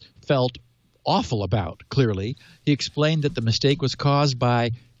Prince felt awful about, clearly. He explained that the mistake was caused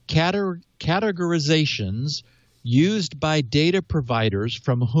by categorizations used by data providers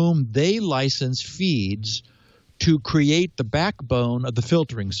from whom they license feeds to create the backbone of the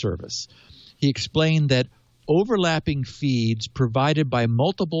filtering service. He explained that overlapping feeds provided by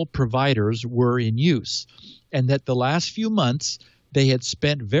multiple providers were in use, and that the last few months they had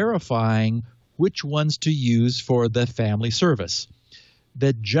spent verifying which ones to use for the family service.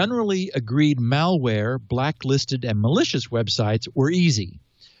 The generally agreed malware, blacklisted, and malicious websites were easy.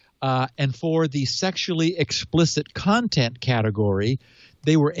 And for the sexually explicit content category,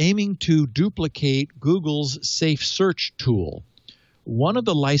 they were aiming to duplicate Google's Safe Search tool. One of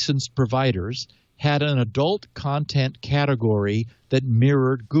the licensed providers had an adult content category that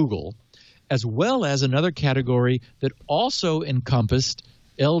mirrored Google, as well as another category that also encompassed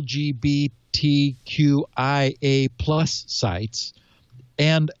LGBTQIA+ sites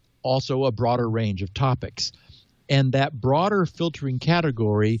and also a broader range of topics. And that broader filtering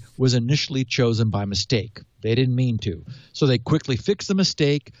category was initially chosen by mistake. They didn't mean to. So they quickly fixed the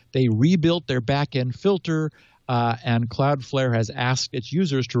mistake. They rebuilt their back-end filter, and Cloudflare has asked its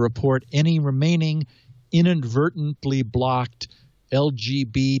users to report any remaining inadvertently blocked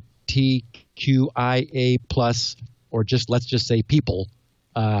LGBTQIA plus, or let's just say people,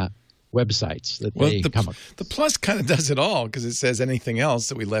 websites that they come up. The plus kind of does it all because it says anything else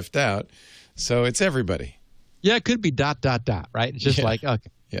that we left out. So it's everybody. Yeah, it could be ... right? It's just like, okay.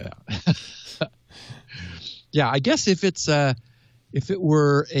 Yeah. Yeah, I guess if it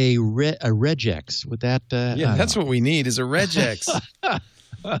were a regex, would that? Yeah, that's what we need is a regex.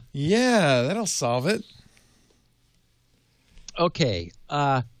 Yeah, that'll solve it. Okay.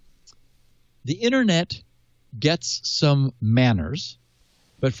 The internet gets some manners.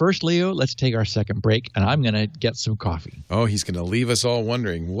 But first, Leo, let's take our second break, and I'm going to get some coffee. Oh, he's going to leave us all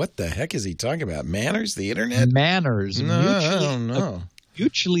wondering, what the heck is he talking about? Manners? The internet? Manners. No, I don't know.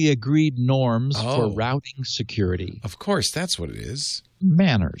 Mutually agreed norms for routing security. Of course, that's what it is.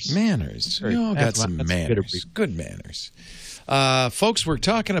 Manners. Manners. We all got some manners. Good manners. Folks, we're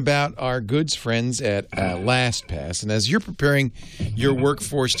talking about our good friends at LastPass. And as you're preparing your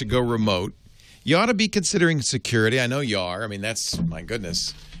workforce to go remote, you ought to be considering security. I know you are. I mean, that's, my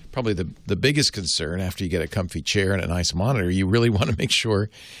goodness, probably the biggest concern after you get a comfy chair and a nice monitor. You really want to make sure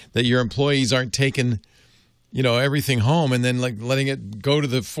that your employees aren't taking, everything home and then letting it go to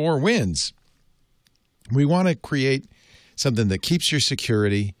the four winds. We want to create something that keeps your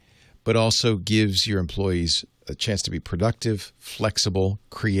security, but also gives your employees a chance to be productive, flexible,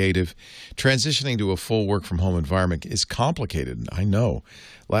 creative. Transitioning to a full work-from-home environment is complicated. I know.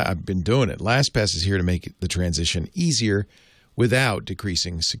 I've been doing it. LastPass is here to make the transition easier without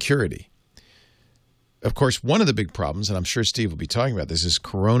decreasing security. Of course, one of the big problems, and I'm sure Steve will be talking about this, is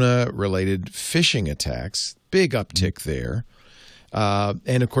corona-related phishing attacks. Big uptick there.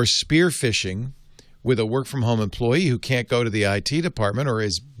 And, of course, spear phishing with a work-from-home employee who can't go to the IT department or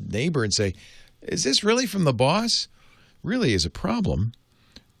his neighbor and say, is this really from the boss? Really is a problem.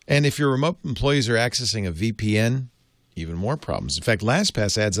 And if your remote employees are accessing a VPN, even more problems. In fact,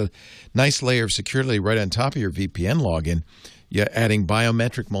 LastPass adds a nice layer of security right on top of your VPN login, adding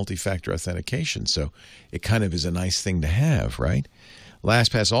biometric multi-factor authentication. So it kind of is a nice thing to have, right?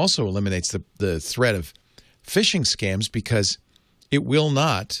 LastPass also eliminates the threat of phishing scams because it will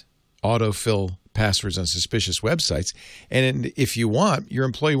not autofill passwords on suspicious websites. And if you want, your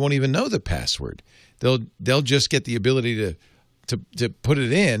employee won't even know the password. They'll just get the ability to put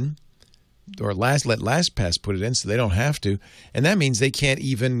it in, or let LastPass put it in so they don't have to. And that means they can't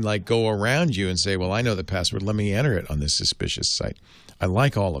even go around you and say, well, I know the password. Let me enter it on this suspicious site. I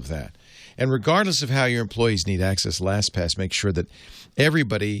like all of that. And regardless of how your employees need access, LastPass makes sure that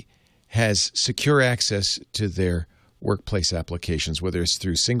everybody has secure access to their workplace applications, whether it's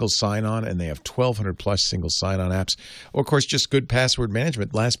through single sign-on, and they have 1,200 plus single sign-on apps, or of course just good password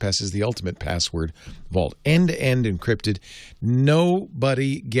management. LastPass is the ultimate password vault, end-to-end encrypted.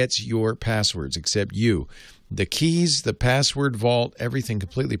 Nobody gets your passwords except you. The keys, the password vault, everything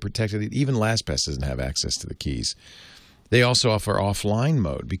completely protected. Even LastPass doesn't have access to the keys. They also offer offline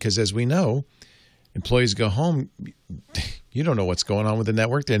mode because, as we know, employees go home, you don't know what's going on with the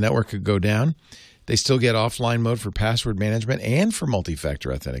network. Their network could go down. They still get offline mode for password management and for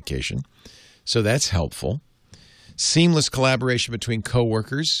multi-factor authentication. So that's helpful. Seamless collaboration between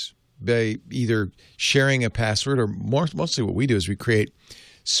coworkers by either sharing a password, or mostly what we do is we create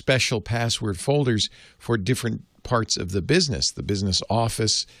special password folders for different parts of the business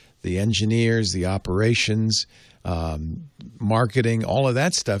office, the engineers, the operations, marketing, all of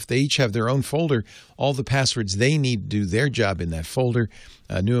that stuff. They each have their own folder, all the passwords they need to do their job in that folder.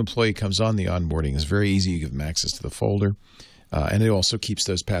 A new employee comes on, the onboarding is very easy. You give them access to the folder. And it also keeps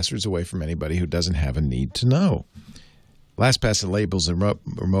those passwords away from anybody who doesn't have a need to know. LastPass enables remote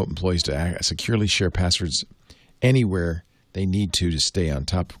employees to securely share passwords anywhere they need to stay on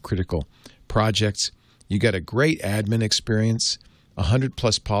top of critical projects. You got a great admin experience. 100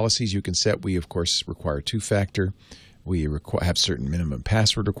 plus policies you can set. We, of course, require two-factor. We have certain minimum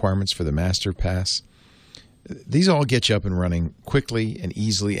password requirements for the master pass. These all get you up and running quickly and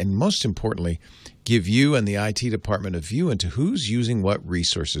easily, and most importantly, give you and the IT department a view into who's using what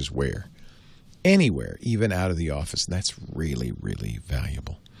resources where, anywhere, even out of the office. And that's really, really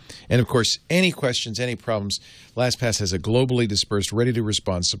valuable. And, of course, any questions, any problems, LastPass has a globally dispersed,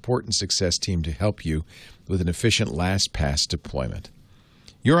 ready-to-respond support and success team to help you with an efficient LastPass deployment.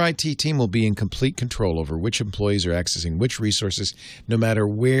 Your IT team will be in complete control over which employees are accessing which resources, no matter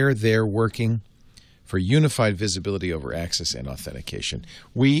where they're working, for unified visibility over access and authentication.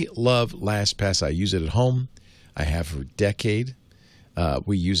 We love LastPass. I use it at home. I have for a decade.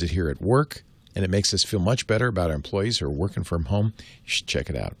 We use it here at work. and it makes us feel much better about our employees who are working from home. You should check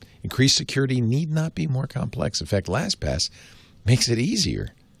it out. Increased security need not be more complex. In fact, LastPass makes it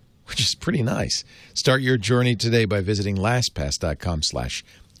easier, which is pretty nice. Start your journey today by visiting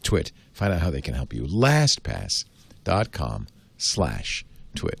LastPass.com/twit. Find out how they can help you.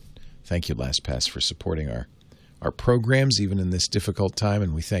 LastPass.com/twit. Thank you, LastPass, for supporting our programs, even in this difficult time,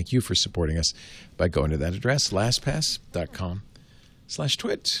 and we thank you for supporting us by going to that address,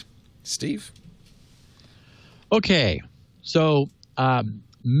 LastPass.com/twit. Steve? Okay, so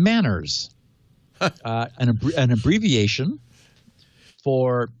manners, an abbreviation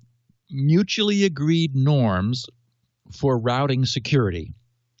for mutually agreed norms for routing security.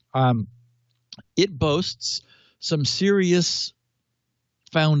 It boasts some serious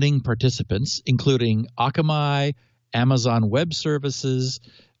founding participants, including Akamai, Amazon Web Services,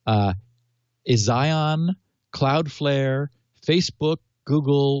 Ezion, Cloudflare, Facebook,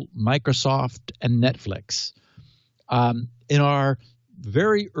 Google, Microsoft, and Netflix. In our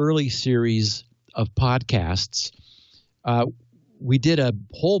very early series of podcasts, we did a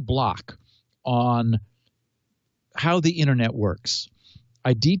whole block on how the internet works.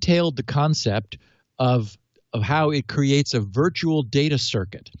 I detailed the concept of how it creates a virtual data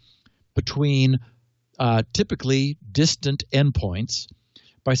circuit between typically distant endpoints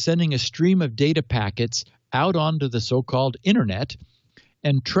by sending a stream of data packets out onto the so-called internet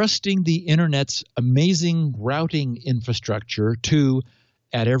and trusting the internet's amazing routing infrastructure to,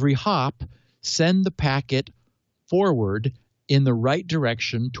 at every hop, send the packet forward in the right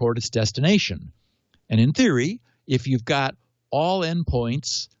direction toward its destination. And in theory, if you've got all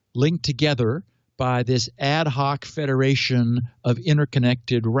endpoints linked together by this ad hoc federation of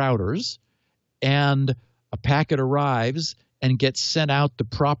interconnected routers, and a packet arrives and gets sent out the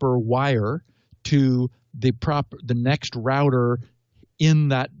proper wire to the next router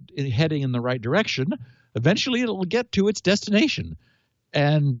heading in the right direction, eventually it'll get to its destination.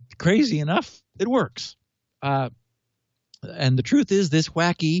 And crazy enough, it works. And the truth is, this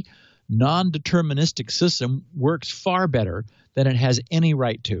wacky, non-deterministic system works far better than it has any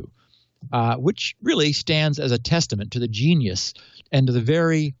right to, which really stands as a testament to the genius and to the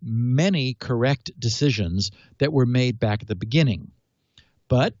very many correct decisions that were made back at the beginning.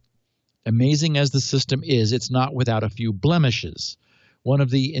 But amazing as the system is, it's not without a few blemishes. One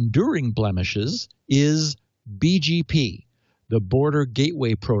of the enduring blemishes is BGP, the Border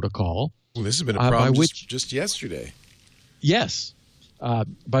Gateway Protocol. Well, this has been a problem just yesterday. Yes,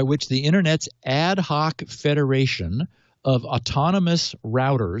 by which the Internet's ad hoc federation of autonomous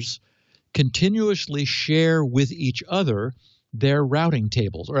routers continuously share with each other their routing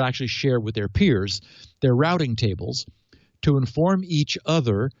tables, or actually share with their peers their routing tables, to inform each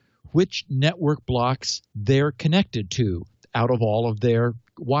other which network blocks they're connected to out of all of their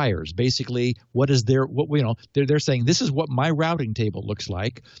wires. Basically, they're saying, this is what my routing table looks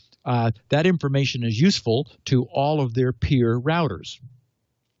like. That information is useful to all of their peer routers.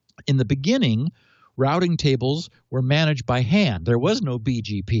 In the beginning, routing tables were managed by hand. There was no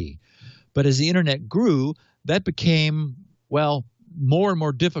BGP. But as the internet grew, that became, more and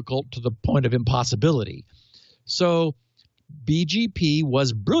more difficult to the point of impossibility. So BGP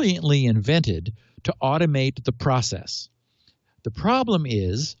was brilliantly invented to automate the process. The problem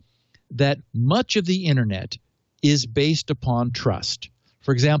is that much of the internet is based upon trust.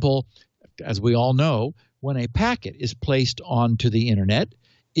 For example, as we all know, when a packet is placed onto the internet,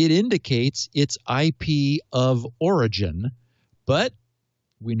 it indicates its IP of origin, but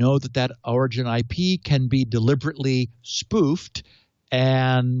we know that origin IP can be deliberately spoofed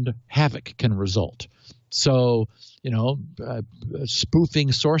and havoc can result. So,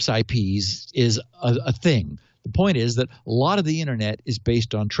 spoofing source IPs is a thing. The point is that a lot of the internet is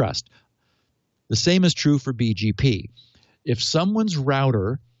based on trust. The same is true for BGP. If someone's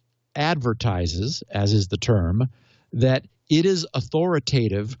router advertises, as is the term, that it is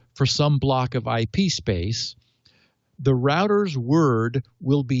authoritative for some block of IP space, the router's word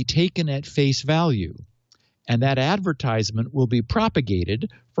will be taken at face value, and that advertisement will be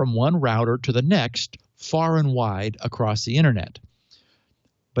propagated from one router to the next far and wide across the internet.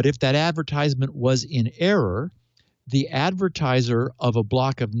 But if that advertisement was in error, the advertiser of a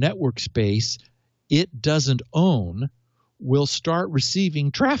block of network space it doesn't own will start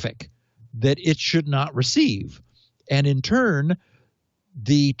receiving traffic that it should not receive. And in turn,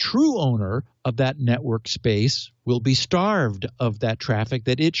 the true owner of that network space will be starved of that traffic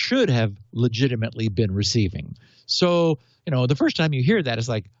that it should have legitimately been receiving. So, the first time you hear that, it's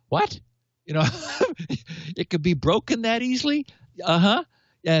like, what? It could be broken that easily? Uh-huh.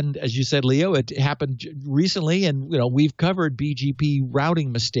 And as you said, Leo, it happened recently, and we've covered BGP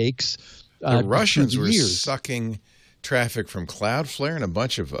routing mistakes The Russians were years. sucking traffic from Cloudflare and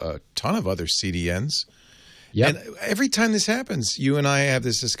a ton of other CDNs. Yep. And every time this happens, you and I have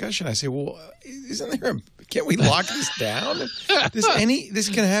this discussion. I say, well, can't we lock this down? This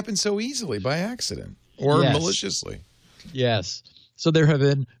can happen so easily by accident or Yes. maliciously. Yes. So there have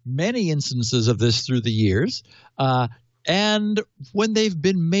been many instances of this through the years. And when they've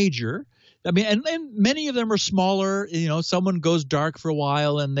been major, I mean, and many of them are smaller. Someone goes dark for a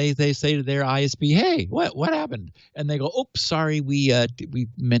while, and they say to their ISP, "Hey, what happened?" And they go, "Oops, sorry, we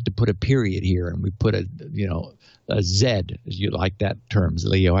meant to put a period here, and we put a Z." As you like that term,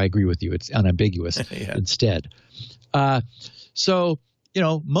 Leo. I agree with you. It's unambiguous Yeah. instead. So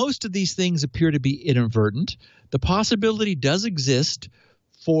most of these things appear to be inadvertent. The possibility does exist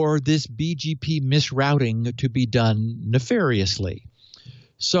for this BGP misrouting to be done nefariously.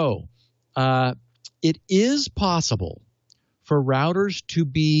 So it is possible for routers to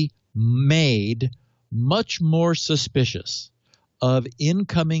be made much more suspicious of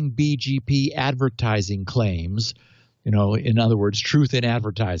incoming BGP advertising claims, in other words, truth in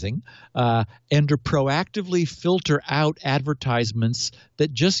advertising, and to proactively filter out advertisements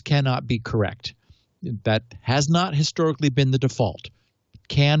that just cannot be correct. That has not historically been the default. It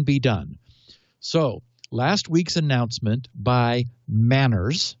can be done. So last week's announcement by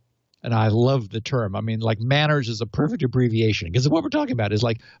Manners, and I love the term. I mean, like manners is a perfect abbreviation because what we're talking about is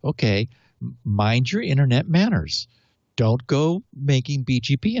like, okay, mind your internet manners. Don't go making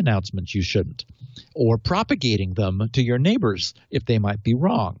BGP announcements you shouldn't, or propagating them to your neighbors if they might be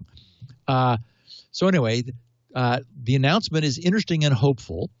wrong. So anyway, the announcement is interesting and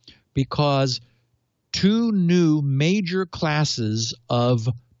hopeful because two new major classes of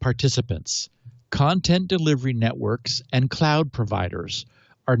participants, content delivery networks and cloud providers,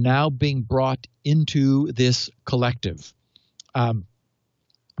 are now being brought into this collective.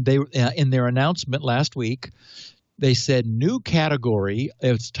 They in their announcement last week, they said new category,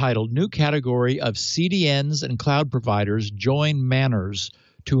 it's titled New Category of CDNs and Cloud Providers Join Manners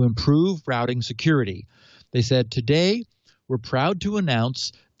to Improve Routing Security. They said, today we're proud to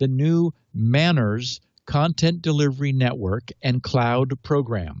announce the new Manners Content Delivery Network and Cloud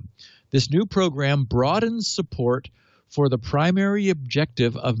Program. This new program broadens support for the primary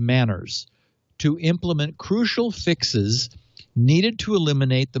objective of Manners, to implement crucial fixes needed to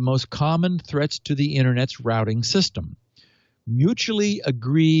eliminate the most common threats to the Internet's routing system. Mutually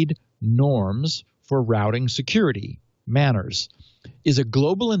agreed norms for routing security, Manners, is a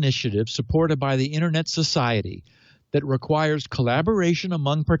global initiative supported by the Internet Society that requires collaboration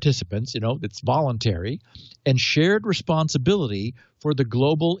among participants, it's voluntary, and shared responsibility for the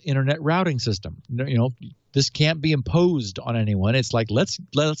global Internet routing system. This can't be imposed on anyone. It's like let's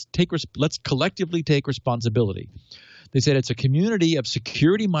collectively take responsibility. They said it's a community of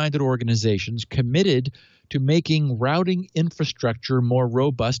security-minded organizations committed to making routing infrastructure more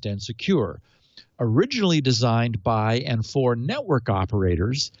robust and secure. Originally designed by and for network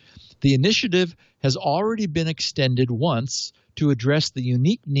operators, the initiative has already been extended once to address the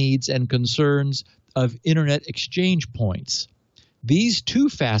unique needs and concerns of Internet exchange points. These two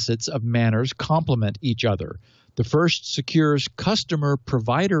facets of Manners complement each other. The first secures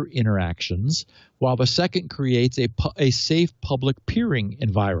customer-provider interactions, while the second creates a safe public peering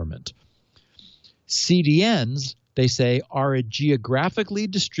environment. CDNs, they say, are a geographically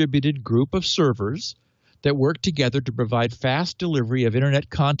distributed group of servers that work together to provide fast delivery of Internet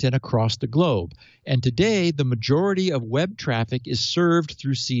content across the globe. And today, the majority of web traffic is served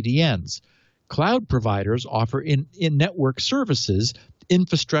through CDNs. Cloud providers offer in-network services,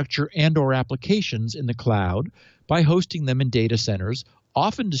 infrastructure, and/or applications in the cloud by hosting them in data centers,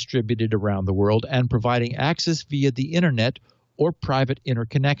 often distributed around the world, and providing access via the Internet or private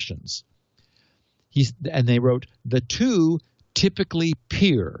interconnections. And they wrote, the two typically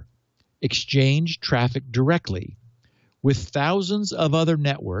peer, exchange traffic directly with thousands of other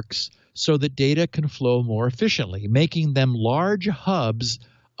networks so that data can flow more efficiently, making them large hubs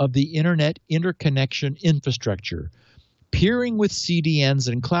of the Internet interconnection infrastructure. Peering with CDNs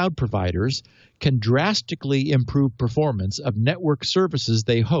and cloud providers can drastically improve performance of network services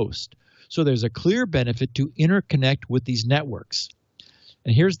they host. So there's a clear benefit to interconnect with these networks.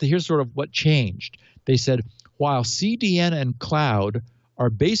 And here's sort of what changed. They said, while CDN and cloud are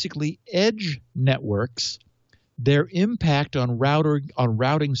basically edge networks, their impact on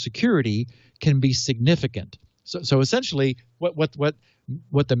routing security can be significant. So essentially,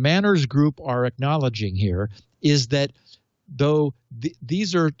 what the Manners Group are acknowledging here is that though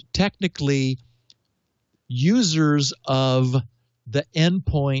these are technically users of the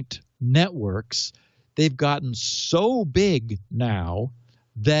endpoint networks, they've gotten so big now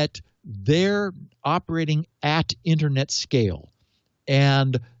that they're operating at internet scale,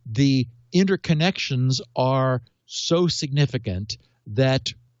 and the interconnections are so significant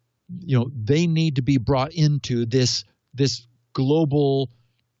that they need to be brought into this global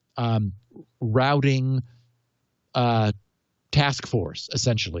routing task force,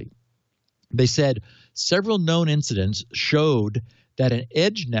 essentially. They said several known incidents showed that an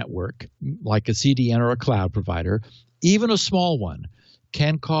edge network, like a CDN or a cloud provider, even a small one,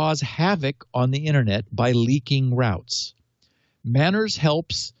 can cause havoc on the internet by leaking routes. Manners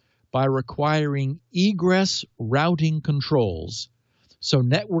helps by requiring egress routing controls so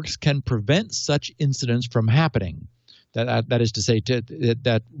networks can prevent such incidents from happening. That is to say,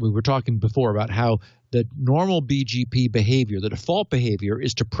 that we were talking before about how the normal BGP behavior, the default behavior,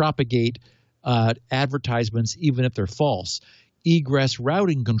 is to propagate advertisements even if they're false. Egress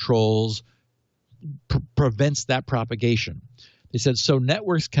routing controls prevents that propagation. They said so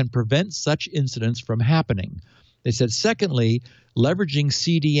networks can prevent such incidents from happening. They said, secondly, leveraging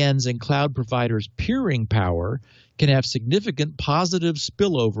CDNs and cloud providers' peering power can have significant positive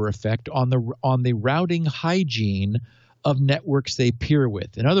spillover effect on the routing hygiene of networks they peer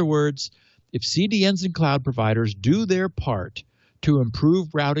with. In other words, if CDNs and cloud providers do their part to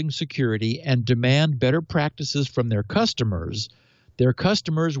improve routing security and demand better practices from their customers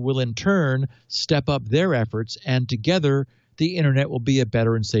will in turn step up their efforts, and together the internet will be a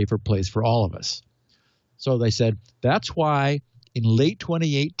better and safer place for all of us. So they said that's why in late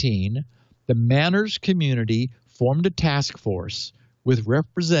 2018, the Manners community formed a task force with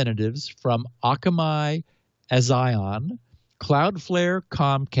representatives from Akamai, Azion, Cloudflare,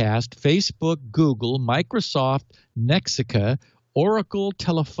 Comcast, Facebook, Google, Microsoft, Nexica, Oracle,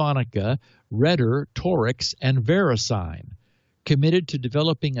 Telefonica, Redder, Torix, and VeriSign, committed to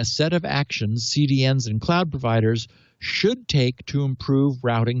developing a set of actions CDNs and cloud providers should take to improve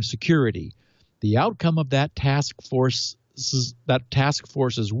routing security. The outcome of that task force's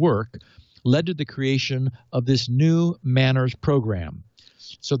work led to the creation of this new Manners program.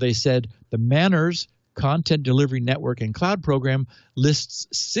 So they said the Manners Content Delivery Network and Cloud Program lists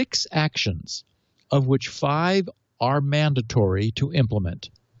 6 actions, of which 5 are mandatory to implement.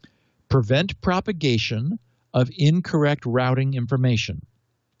 Prevent propagation of incorrect routing information.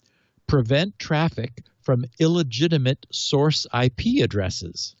 Prevent traffic from illegitimate source IP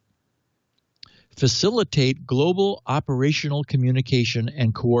addresses. Facilitate global operational communication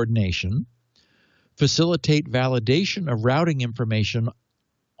and coordination. Facilitate validation of routing information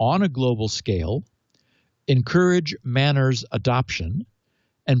on a global scale. Encourage Manners adoption,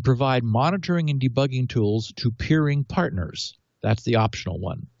 and provide monitoring and debugging tools to peering partners. That's the optional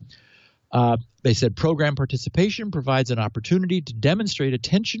one. They said program participation provides an opportunity to demonstrate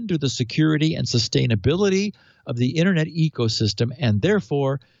attention to the security and sustainability of the internet ecosystem, and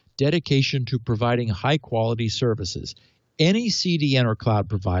therefore dedication to providing high-quality services. Any CDN or cloud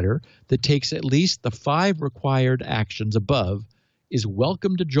provider that takes at least the 5 required actions above is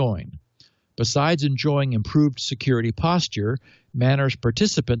welcome to join. Besides enjoying improved security posture, Manners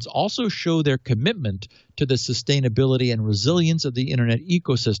participants also show their commitment to the sustainability and resilience of the internet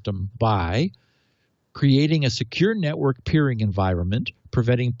ecosystem by creating a secure network peering environment,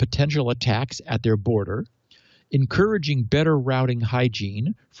 preventing potential attacks at their border, encouraging better routing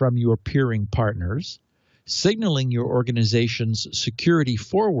hygiene from your peering partners, signaling your organization's security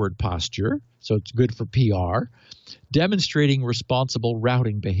forward posture, so it's good for PR, demonstrating responsible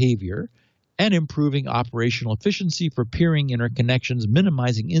routing behavior, and improving operational efficiency for peering interconnections,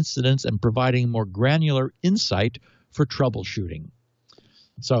 minimizing incidents, and providing more granular insight for troubleshooting.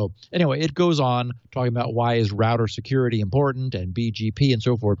 So anyway, it goes on talking about why is router security important and BGP and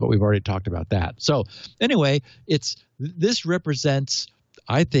so forth, but we've already talked about that. So anyway, this represents,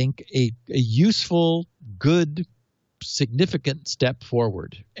 I think, a useful, good, significant step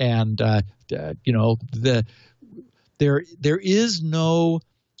forward. And there is no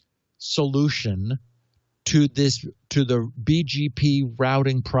solution to the BGP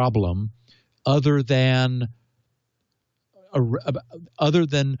routing problem other than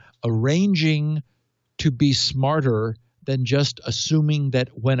arranging to be smarter than just assuming that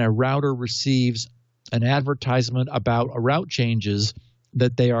when a router receives an advertisement about a route changes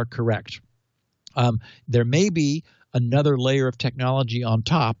that they are correct. There may be another layer of technology on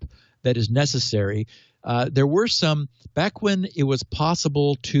top that is necessary. There were some back when it was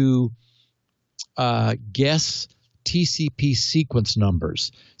possible to guess TCP sequence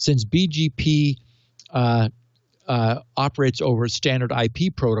numbers. Since BGP operates over a standard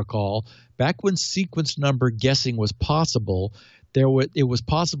IP protocol, back when sequence number guessing was possible, it was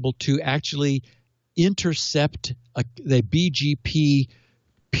possible to actually intercept the BGP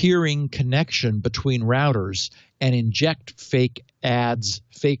peering connection between routers and inject fake ads,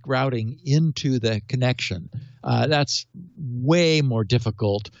 fake routing into the connection. That's way more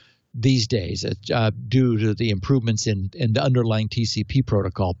difficult these days due to the improvements in the underlying TCP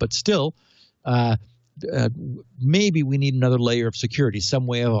protocol. But still, maybe we need another layer of security, some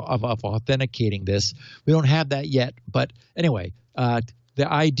way of authenticating this. We don't have that yet. But anyway, the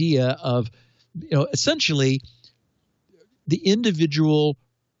idea of, essentially the individual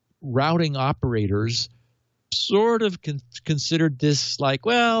routing operators sort of considered this like,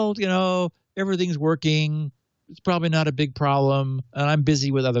 well, everything's working. It's probably not a big problem, and I'm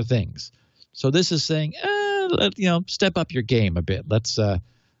busy with other things. So this is saying, step up your game a bit. Let's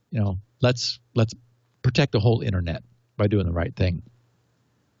protect the whole internet by doing the right thing.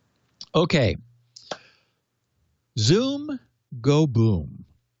 Okay. Zoom Go Boom.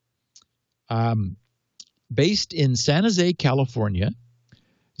 Based in San Jose, California,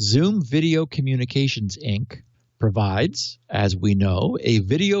 Zoom Video Communications, Inc. provides, as we know, a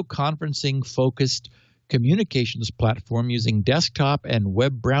video conferencing-focused communications platform using desktop and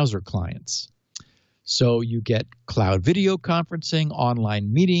web browser clients. So you get cloud video conferencing,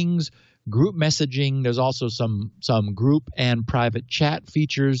 online meetings, group messaging. There's also some group and private chat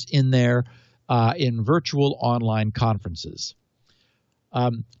features in there in virtual online conferences.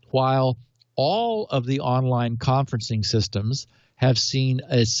 While all of the online conferencing systems have seen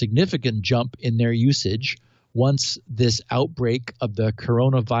a significant jump in their usage once this outbreak of the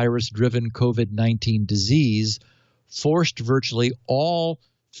coronavirus-driven COVID-19 disease forced virtually all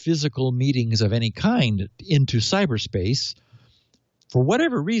physical meetings of any kind into cyberspace. For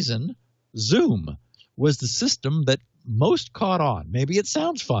whatever reason, Zoom was the system that most caught on. Maybe it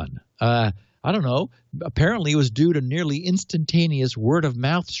sounds fun. I don't know. Apparently, it was due to nearly instantaneous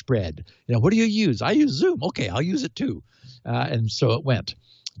word-of-mouth spread. What do you use? I use Zoom. Okay, I'll use it too. And so it went.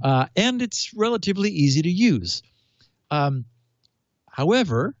 And it's relatively easy to use.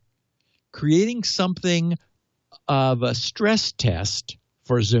 However, creating something of a stress test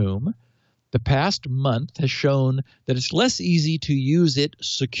for Zoom the past month has shown that it's less easy to use it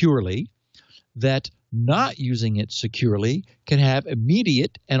securely, that not using it securely can have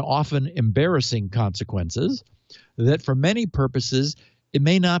immediate and often embarrassing consequences, that for many purposes it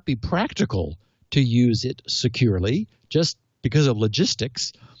may not be practical to use it securely just because of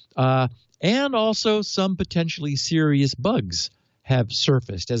logistics, and also some potentially serious bugs have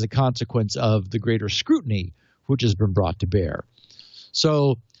surfaced as a consequence of the greater scrutiny which has been brought to bear.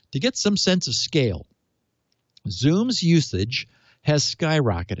 So to get some sense of scale, Zoom's usage has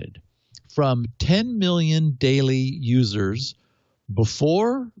skyrocketed from 10 million daily users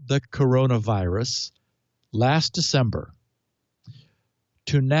before the coronavirus last December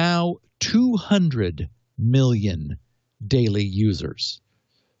to now 200 million daily users.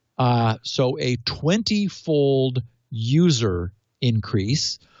 So a 20-fold user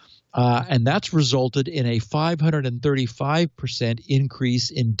increase, and that's resulted in a 535%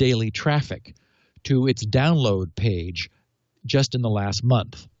 increase in daily traffic to its download page just in the last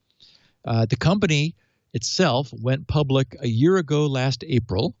month. The company itself went public a year ago last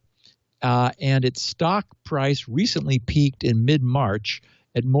April, and its stock price recently peaked in mid-March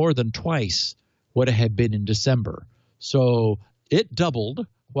at more than twice what it had been in December. So it doubled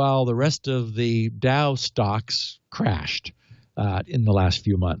while the rest of the Dow stocks crashed in the last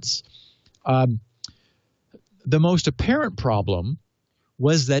few months. The most apparent problem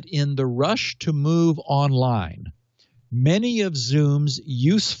was that in the rush to move online, many of Zoom's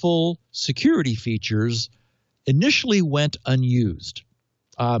useful security features initially went unused.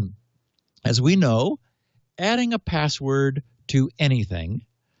 As we know, adding a password to anything,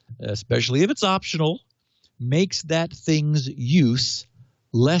 especially if it's optional, makes that thing's use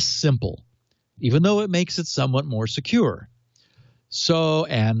less simple, even though it makes it somewhat more secure. So,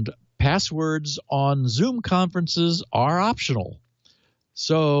 and passwords on Zoom conferences are optional.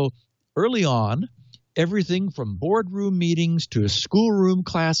 So early on, everything from boardroom meetings to schoolroom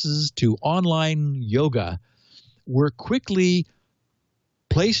classes to online yoga were quickly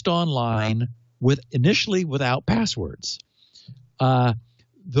placed online initially without passwords.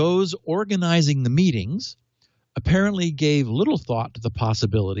 Those organizing the meetings apparently gave little thought to the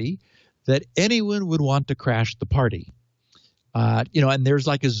possibility that anyone would want to crash the party. And there's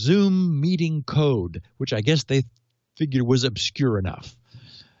like a Zoom meeting code, which I guess they figured was obscure enough.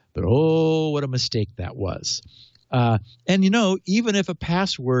 But oh, what a mistake that was. And even if a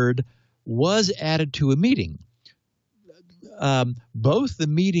password was added to a meeting, both the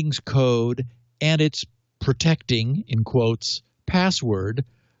meeting's code and its protecting, in quotes, password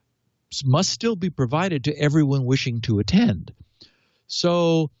must still be provided to everyone wishing to attend.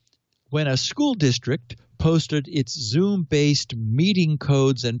 So when a school district posted its Zoom-based meeting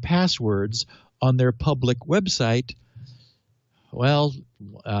codes and passwords on their public website, well,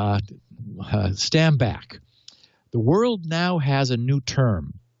 stand back. The world now has a new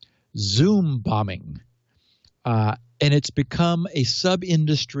term, Zoom bombing, and it's become a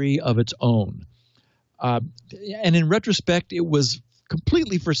sub-industry of its own. And in retrospect, it was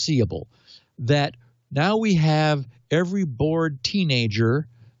completely foreseeable that now we have every bored teenager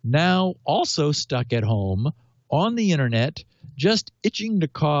now also stuck at home on the internet, just itching to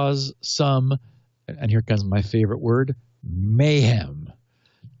cause some, and here comes my favorite word, mayhem.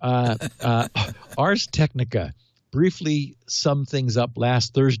 Ars Technica briefly summed things up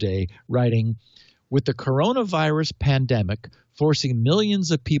last Thursday, writing, with the coronavirus pandemic forcing millions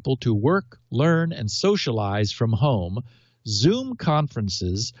of people to work, learn, and socialize from home, Zoom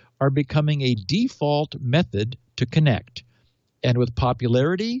conferences are becoming a default method to connect. And with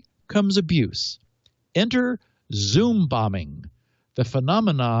popularity comes abuse. Enter Zoom bombing, the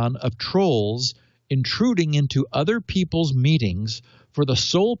phenomenon of trolls intruding into other people's meetings for the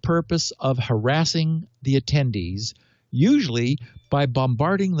sole purpose of harassing the attendees, usually by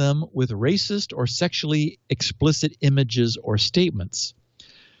bombarding them with racist or sexually explicit images or statements.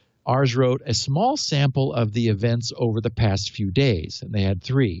 Ars wrote a small sample of the events over the past few days, and they had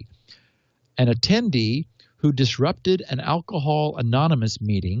 3. An attendee who disrupted an Alcohol Anonymous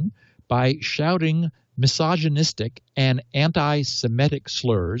meeting by shouting misogynistic and anti-Semitic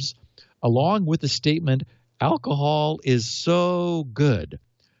slurs, along with the statement, "Alcohol is so good,"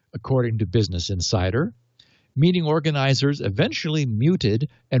 according to Business Insider. Meeting organizers eventually muted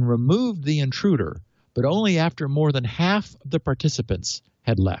and removed the intruder, but only after more than half of the participants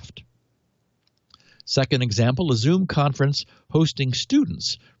had left. Second example, a Zoom conference hosting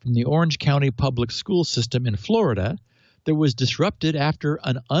students from the Orange County Public School System in Florida that was disrupted after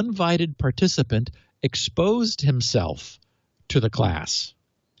an uninvited participant exposed himself to the class.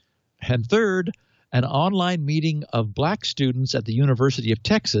 And third, an online meeting of black students at the University of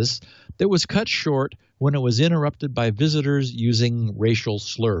Texas that was cut short when it was interrupted by visitors using racial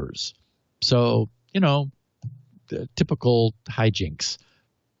slurs. So, the typical hijinks.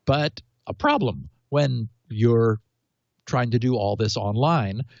 But a problem when you're trying to do all this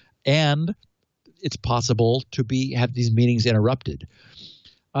online, and it's possible to have these meetings interrupted.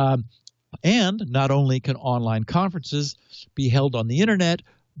 And not only can online conferences be held on the internet,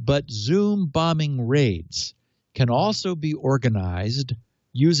 but Zoom bombing raids can also be organized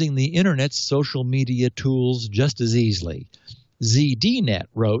using the internet's social media tools just as easily. ZDNet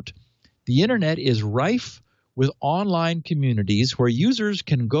wrote, "The internet is rife with online communities where users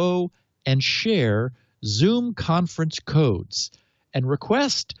can go and share Zoom conference codes and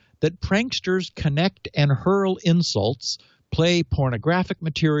request that pranksters connect and hurl insults, play pornographic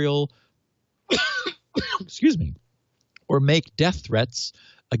material, or make death threats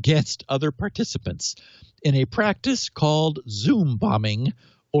against other participants in a practice called Zoom bombing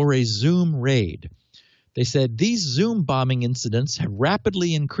or a Zoom raid." They said these Zoom bombing incidents have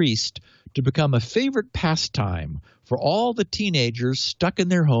rapidly increased to become a favorite pastime for all the teenagers stuck in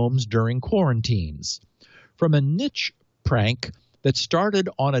their homes during quarantines. From a niche prank that started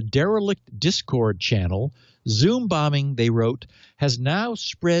on a derelict Discord channel, Zoom bombing, they wrote, has now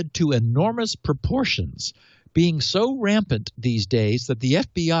spread to enormous proportions, being so rampant these days that the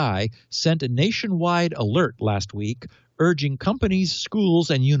FBI sent a nationwide alert last week urging companies,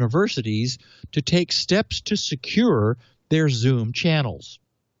 schools, and universities to take steps to secure their Zoom channels.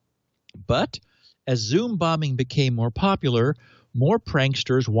 But as Zoom bombing became more popular, more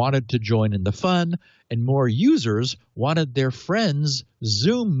pranksters wanted to join in the fun, and more users wanted their friends'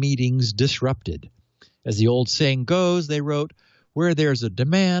 Zoom meetings disrupted. As the old saying goes, they wrote, "Where there's a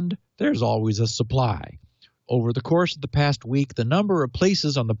demand, there's always a supply." Over the course of the past week, the number of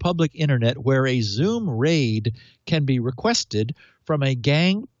places on the public internet where a Zoom raid can be requested from a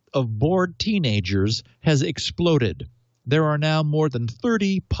gang of bored teenagers has exploded. There are now more than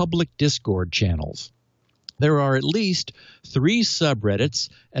 30 public Discord channels. There are at least 3 subreddits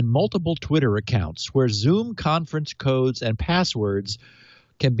and multiple Twitter accounts where Zoom conference codes and passwords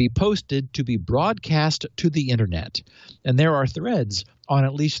can be posted to be broadcast to the internet. And there are threads on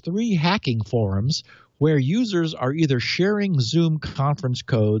at least 3 hacking forums where users are either sharing Zoom conference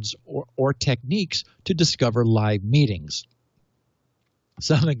codes or techniques to discover live meetings.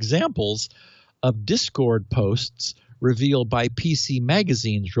 Some examples of Discord posts revealed by PC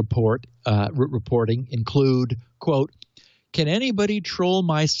Magazine's reporting include, quote, "Can anybody troll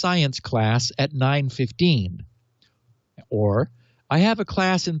my science class at 9:15? Or, "I have a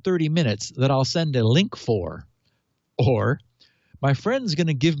class in 30 minutes that I'll send a link for." Or, My friend's going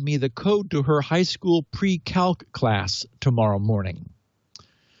to give me the code to her high school pre-calc class tomorrow morning.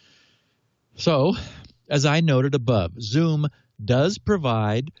 So, as I noted above, Zoom does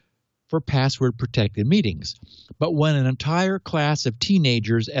provide for password-protected meetings. But when an entire class of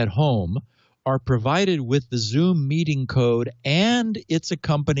teenagers at home are provided with the Zoom meeting code and its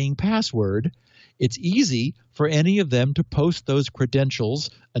accompanying password, it's easy for any of them to post those credentials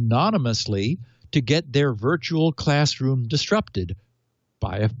anonymously to get their virtual classroom disrupted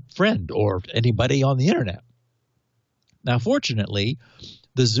by a friend or anybody on the internet. Now, fortunately,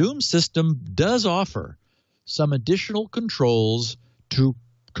 the Zoom system does offer some additional controls to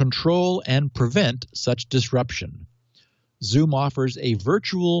control and prevent such disruption. Zoom offers a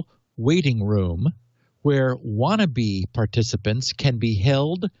virtual waiting room where wannabe participants can be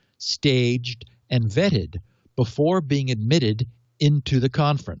held, staged, and vetted before being admitted into the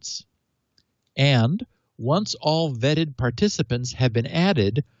conference. And once all vetted participants have been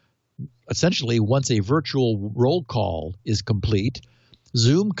added, essentially once a virtual roll call is complete,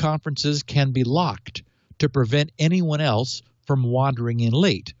 Zoom conferences can be locked to prevent anyone else from wandering in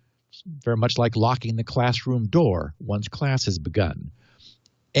late, very much like locking the classroom door once class has begun.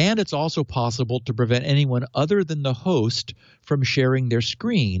 And it's also possible to prevent anyone other than the host from sharing their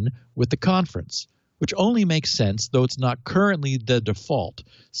screen with the conference, which only makes sense, though it's not currently the default,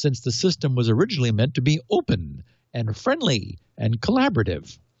 since the system was originally meant to be open and friendly and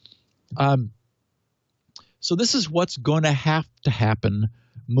collaborative. So this is what's going to have to happen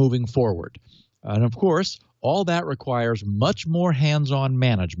moving forward. And of course, all that requires much more hands-on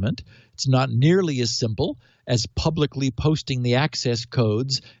management. It's not nearly as simple as publicly posting the access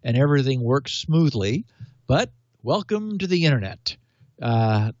codes and everything works smoothly, but welcome to the internet.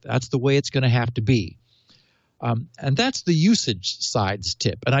 That's the way it's going to have to be. And that's the usage sides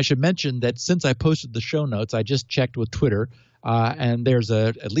tip. And I should mention that since I posted the show notes, I just checked with Twitter, and there's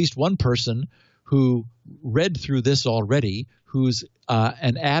at least one person who read through this already, who's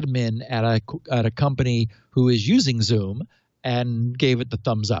an admin at a company who is using Zoom, and gave it the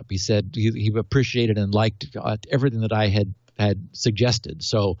thumbs up. He said he appreciated and liked everything that I had suggested.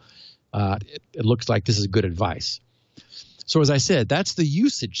 So it looks like this is good advice. So as I said, that's the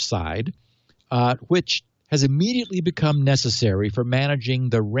usage side, which has immediately become necessary for managing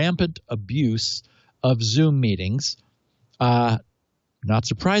the rampant abuse of Zoom meetings. Not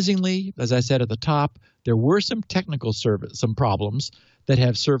surprisingly, as I said at the top, there were some some problems that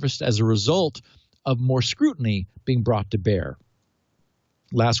have surfaced as a result of more scrutiny being brought to bear.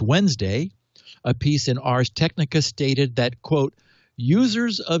 Last Wednesday, a piece in Ars Technica stated that, quote,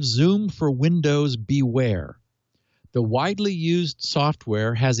 users of Zoom for Windows beware. The widely used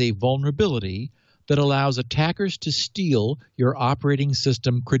software has a vulnerability that allows attackers to steal your operating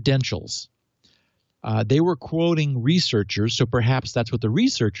system credentials. They were quoting researchers, so perhaps that's what the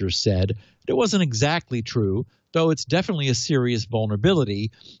researchers said. It wasn't exactly true, though it's definitely a serious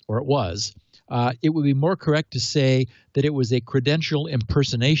vulnerability, or it was. It would be more correct to say that it was a credential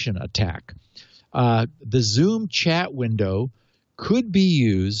impersonation attack. The Zoom chat window could be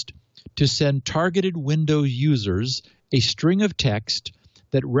used to send targeted Windows users a string of text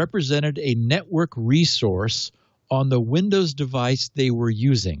that represented a network resource on the Windows device they were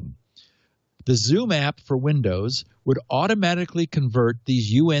using. The Zoom app for Windows would automatically convert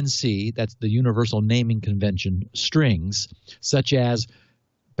these UNC, that's the Universal Naming Convention, strings, such as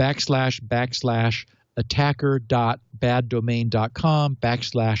 //attacker.baddomain.com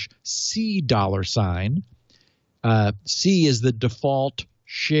 /C $. C is the default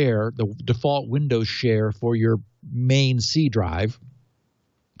share, the default Windows share for your main C drive.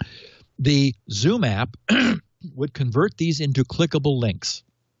 The Zoom app would convert these into clickable links.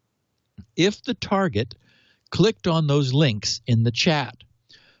 If the target clicked on those links in the chat,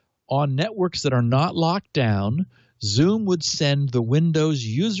 on networks that are not locked down, Zoom would send the Windows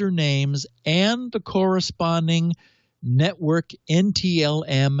usernames and the corresponding network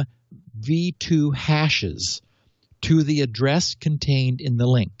NTLM v2 hashes to the address contained in the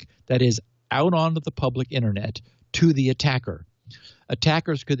link, that is, out onto the public internet to the attacker.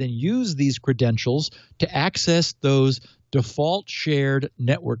 Attackers could then use these credentials to access those default shared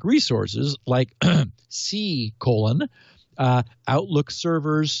network resources like C:, Outlook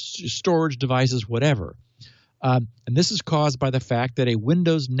servers, storage devices, whatever. And this is caused by the fact that a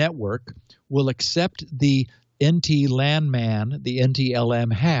Windows network will accept the NT-LANMAN, the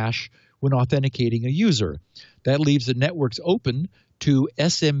NTLM hash, when authenticating a user. That leaves the networks open to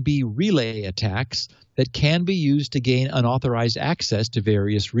SMB relay attacks that can be used to gain unauthorized access to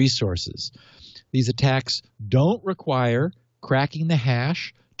various resources. These attacks don't require cracking the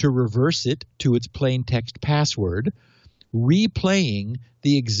hash to reverse it to its plain text password. replaying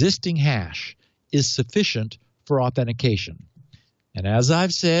the existing hash is sufficient for authentication. And as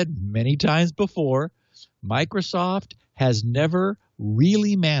I've said many times before, Microsoft has never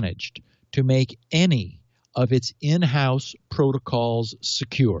really managed to make any of its in-house protocols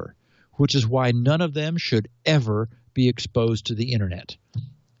secure, which is why none of them should ever be exposed to the internet.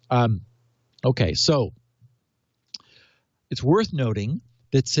 Okay, so it's worth noting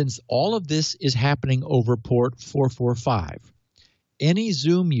that since all of this is happening over port 445, any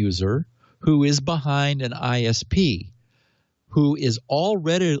Zoom user who is behind an ISP, who is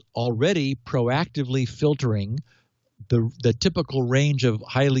already proactively filtering the typical range of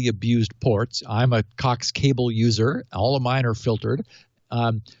highly abused ports. I'm a Cox cable user. All of mine are filtered.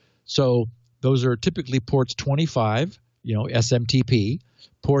 So those are typically ports 25, SMTP,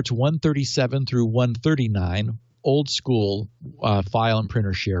 ports 137 through 139, old school file and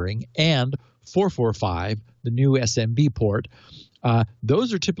printer sharing, and 445, the new SMB port.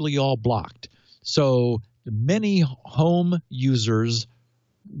 Those are typically all blocked. So many home users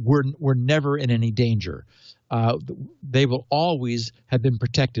were never in any danger. They will always have been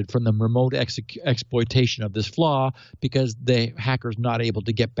protected from the remote exploitation of this flaw because the hacker's not able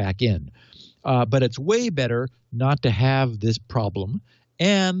to get back in. But it's way better not to have this problem.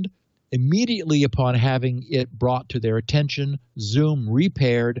 And immediately upon having it brought to their attention, Zoom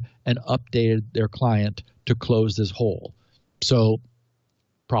repaired and updated their client to close this hole. So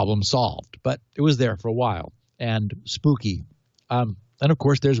problem solved. But it was there for a while and spooky. And of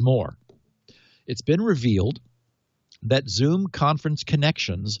course, there's more. It's been revealed that Zoom conference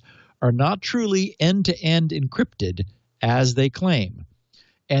connections are not truly end-to-end encrypted as they claim,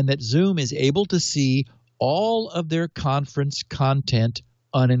 and that Zoom is able to see all of their conference content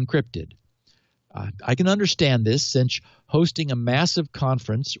unencrypted. I can understand this, since hosting a massive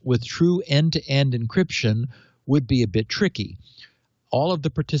conference with true end-to-end encryption would be a bit tricky. All of the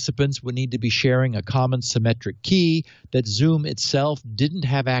participants would need to be sharing a common symmetric key that Zoom itself didn't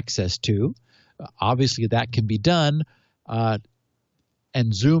have access to. Obviously, that can be done,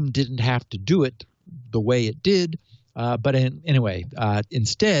 and Zoom didn't have to do it the way it did. But anyway,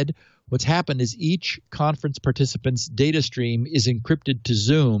 instead, what's happened is each conference participant's data stream is encrypted to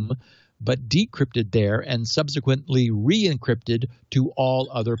Zoom, but decrypted there and subsequently re-encrypted to all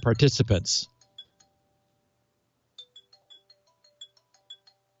other participants.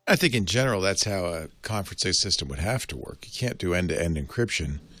 I think in general, that's how a conferencing system would have to work. You can't do end-to-end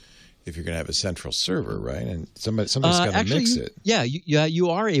encryption if you're going to have a central server, right? And somebody's got to mix it. Yeah, you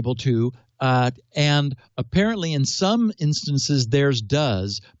are able to. And apparently in some instances theirs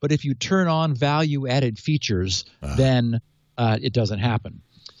does. But if you turn on value-added features, then it doesn't happen.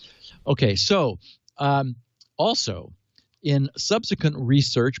 Okay, so also in subsequent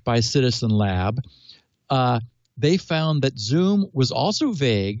research by Citizen Lab, they found that Zoom was also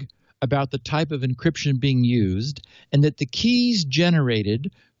vague about the type of encryption being used, and that the keys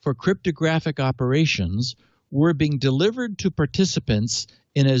generated for cryptographic operations were being delivered to participants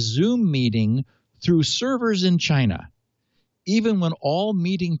in a Zoom meeting through servers in China, even when all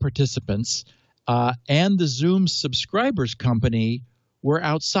meeting participants and the Zoom subscribers company were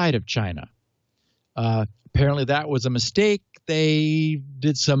outside of China. Apparently that was a mistake. They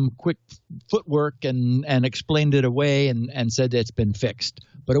did some quick footwork and explained it away and said that it's been fixed.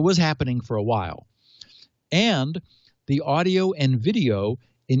 But it was happening for a while. And the audio and video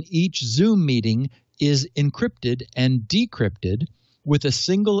in each Zoom meeting is encrypted and decrypted with a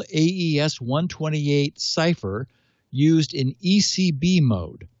single AES-128 cipher used in ECB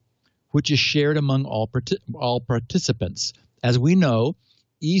mode, which is shared among all participants. As we know,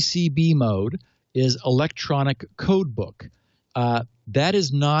 ECB mode is electronic code book. That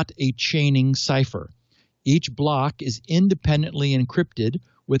is not a chaining cipher. Each block is independently encrypted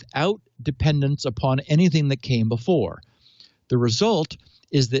without dependence upon anything that came before. The result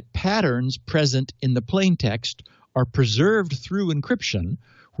is that patterns present in the plaintext are preserved through encryption,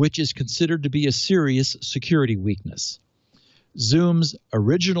 which is considered to be a serious security weakness. Zoom's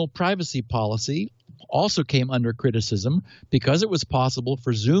original privacy policy also came under criticism because it was possible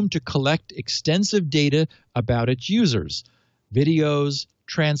for Zoom to collect extensive data about its users, videos,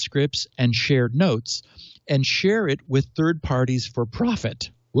 transcripts, and shared notes, and share it with third parties for profit.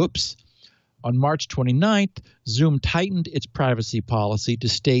 Whoops. On March 29th, Zoom tightened its privacy policy to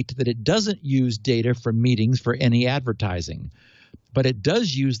state that it doesn't use data from meetings for any advertising, but it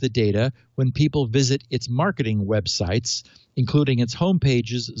does use the data when people visit its marketing websites, including its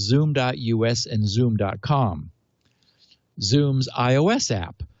homepages zoom.us and zoom.com. Zoom's iOS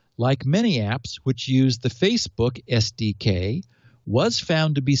app, like many apps which use the Facebook SDK, was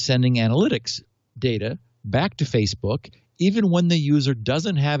found to be sending analytics data back to Facebook even when the user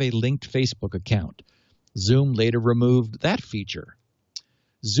doesn't have a linked Facebook account. Zoom later removed that feature.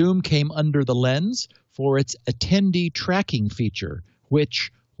 Zoom came under the lens for its attendee tracking feature,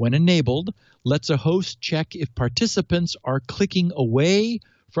 which, when enabled, lets a host check if participants are clicking away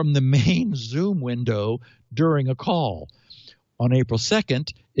from the main Zoom window during a call. On April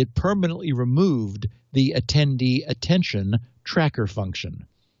 2nd, it permanently removed the attendee attention tracker function.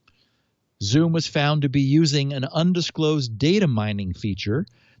 Zoom was found to be using an undisclosed data mining feature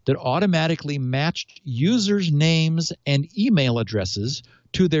that automatically matched users' names and email addresses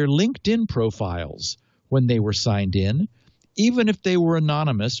to their LinkedIn profiles when they were signed in, even if they were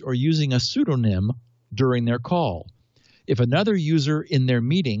anonymous or using a pseudonym during their call. If another user in their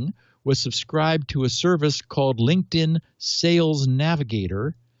meeting was subscribed to a service called LinkedIn Sales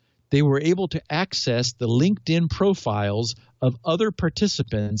Navigator, they were able to access the LinkedIn profiles of other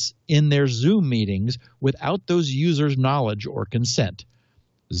participants in their Zoom meetings without those users' knowledge or consent.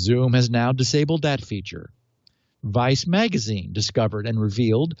 Zoom has now disabled that feature. Vice magazine discovered and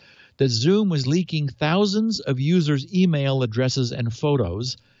revealed that Zoom was leaking thousands of users' email addresses and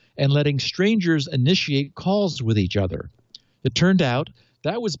photos and letting strangers initiate calls with each other. It turned out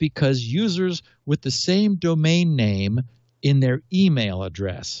that was because users with the same domain name in their email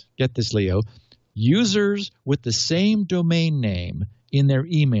address, get this, Leo, users with the same domain name in their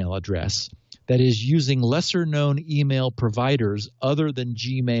email address, that is, using lesser-known email providers other than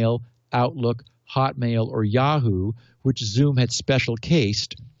Gmail, Outlook, Hotmail, or Yahoo, which Zoom had special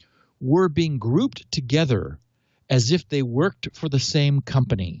cased, were being grouped together as if they worked for the same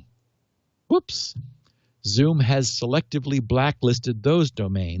company. Whoops. Zoom has selectively blacklisted those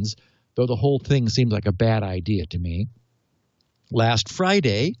domains, though the whole thing seems like a bad idea to me. Last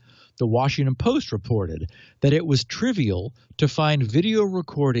Friday, the Washington Post reported that it was trivial to find video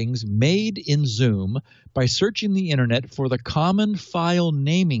recordings made in Zoom by searching the internet for the common file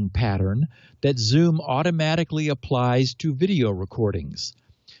naming pattern that Zoom automatically applies to video recordings.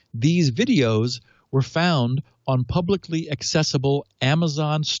 These videos were found on publicly accessible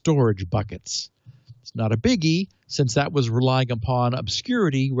Amazon storage buckets. It's not a biggie, since that was relying upon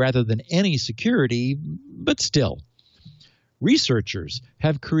obscurity rather than any security, but still. Researchers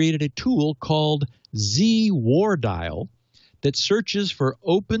have created a tool called Z-Wardial that searches for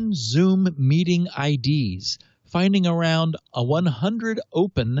open Zoom meeting IDs, finding around 100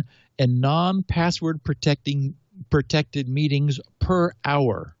 open and non-password protected meetings per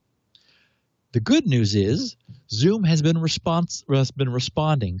hour. The good news is Zoom has been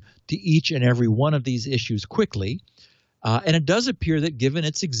responding to each and every one of these issues quickly, and it does appear that given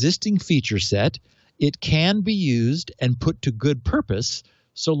its existing feature set, it can be used and put to good purpose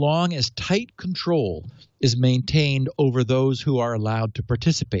so long as tight control is maintained over those who are allowed to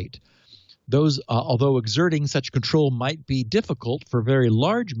participate. Although exerting such control might be difficult for very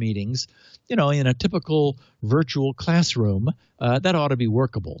large meetings, in a typical virtual classroom, that ought to be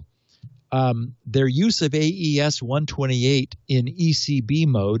workable. Their use of AES 128 in ECB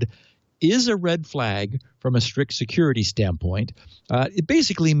mode is a red flag from a strict security standpoint. It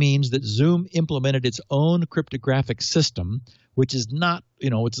basically means that Zoom implemented its own cryptographic system, which is not,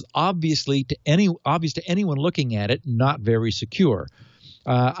 it's obvious to anyone looking at it, not very secure.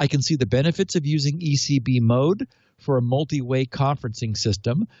 I can see the benefits of using ECB mode for a multi-way conferencing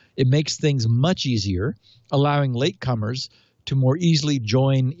system. It makes things much easier, allowing latecomers to more easily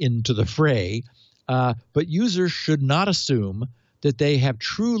join into the fray. But users should not assume that they have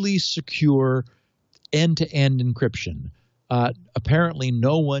truly secure end-to-end encryption. Apparently,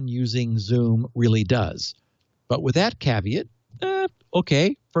 no one using Zoom really does. But with that caveat,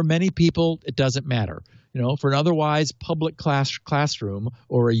 okay, for many people, it doesn't matter. For an otherwise public classroom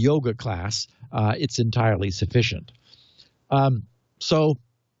or a yoga class, it's entirely sufficient. So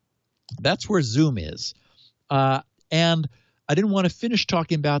that's where Zoom is. And I didn't want to finish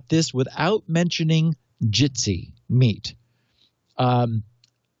talking about this without mentioning Jitsi Meet.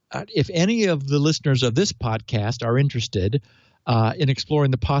 If any of the listeners of this podcast are interested in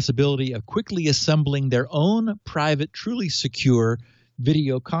exploring the possibility of quickly assembling their own private, truly secure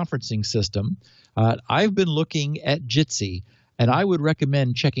video conferencing system, I've been looking at Jitsi, and I would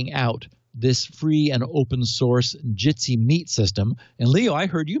recommend checking out this free and open source Jitsi Meet system. And Leo, I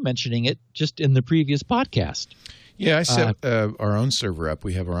heard you mentioning it just in the previous podcast. Yeah, I set our own server up.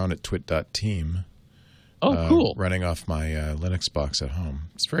 We have our own at twit.team. Oh, cool. Running off my Linux box at home.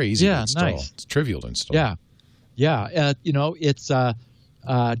 It's very easy to install. Nice. It's trivial to install. Yeah. It's I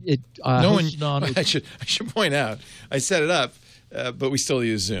should point out, I set it up, but we still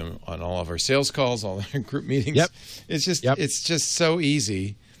use Zoom on all of our sales calls, all our group meetings. Yep. It's just so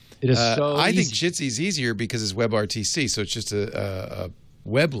easy. It is so I easy. think Jitsy's easier because it's WebRTC, so it's just a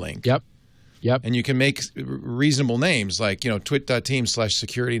web link. Yep. And you can make reasonable names like,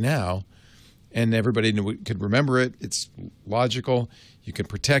 twit.team/securitynow, and everybody could remember it. It's logical. You can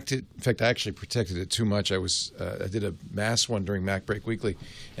protect it. In fact, I actually protected it too much. I did a mass one during MacBreak Weekly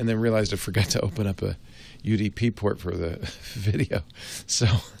and then realized I forgot to open up a UDP port for the video. So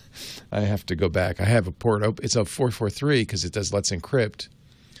I have to go back. I have a port open. It's a 443 because it let's encrypt.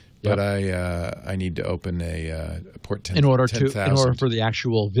 But I need to open a port 10,000. In order for the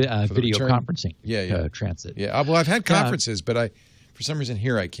actual video conferencing transit. Yeah. Well, I've had conferences, but for some reason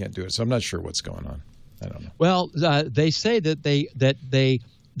here I can't do it. So I'm not sure what's going on. I don't know. Well, they say that the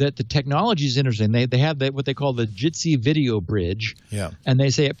technology is interesting. They have what they call the Jitsi Video Bridge. Yeah. And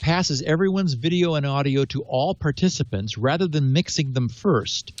they say it passes everyone's video and audio to all participants rather than mixing them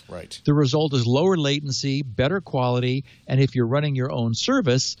first. Right. The result is lower latency, better quality, and if you're running your own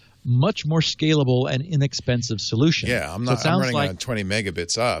service, much more scalable and inexpensive solution. Yeah, I'm running on 20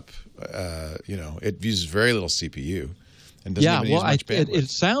 megabits up. It uses very little CPU. And doesn't even use much bandwidth. It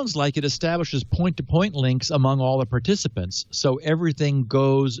sounds like it establishes point-to-point links among all the participants, so everything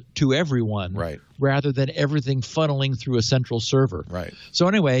goes to everyone, rather than everything funneling through a central server. Right. So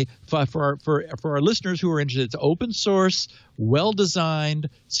anyway, for our listeners who are interested, it's open source,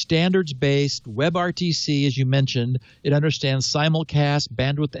 well-designed, standards-based, WebRTC, as you mentioned. It understands simulcast,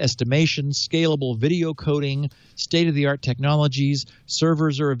 bandwidth estimation, scalable video coding, state-of-the-art technologies.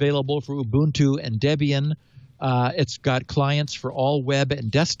 Servers are available for Ubuntu and Debian. It's got clients for all web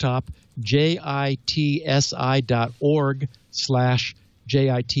and desktop,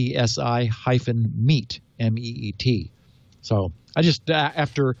 jitsi.org/jitsi-meet, MEET. So I just,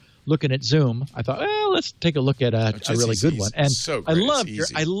 after looking at Zoom, I thought, well, let's take a look at a really good one. And so I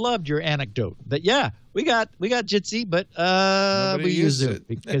loved your anecdote that, we got Jitsi, but we use Zoom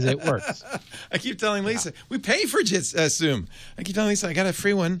because it works. I keep telling Lisa, we pay for Zoom. I keep telling Lisa, I got a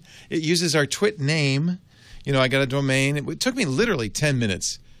free one. It uses our Twit name. I got a domain. It took me literally 10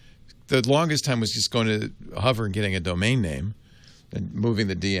 minutes. The longest time was just going to Hover and getting a domain name and moving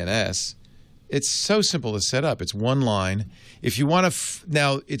the DNS. It's so simple to set up. It's one line. If you want to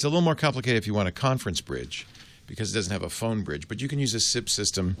now, it's a little more complicated if you want a conference bridge because it doesn't have a phone bridge. But you can use a SIP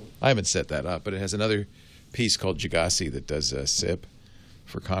system. I haven't set that up, but it has another piece called Jigasi that does SIP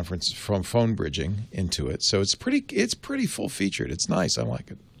for conference from phone bridging into it. So it's pretty full featured. It's nice. I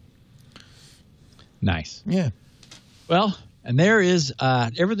like it. Nice. Yeah. Well, and there is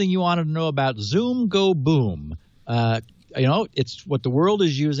everything you wanted to know about Zoom Go Boom. It's what the world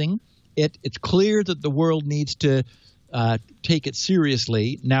is using. It's clear that the world needs to take it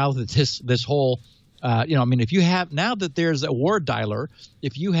seriously now that this whole if you have now that there's a word dialer,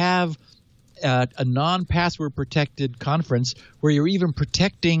 if you have a non-password protected conference where you're even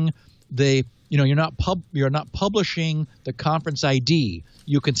protecting the you're not publishing the conference ID,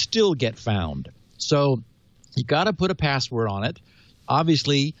 you can still get found. So you got to put a password on it.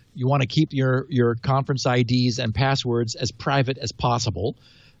 Obviously, you want to keep your conference IDs and passwords as private as possible.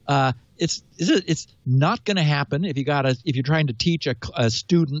 It's not going to happen if you're trying to teach a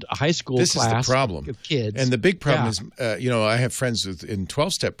student, a high school class. This is the problem of kids. And the big problem is, I have friends in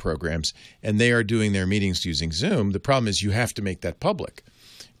 12-step programs, and they are doing their meetings using Zoom. The problem is you have to make that public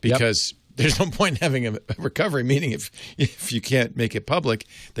because there's no point in having a recovery meeting if you can't make it public.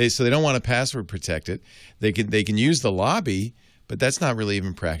 So they don't want to password protect it. They can use the lobby, but that's not really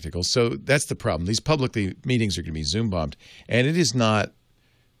even practical. So that's the problem. These public meetings are going to be Zoom bombed, and it is not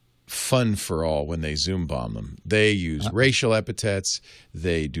fun for all when they Zoom bomb them. They use racial epithets.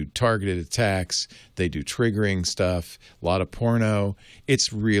 They do targeted attacks. They do triggering stuff, a lot of porno.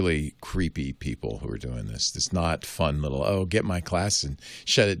 It's really creepy people who are doing this. It's not fun little, get my class and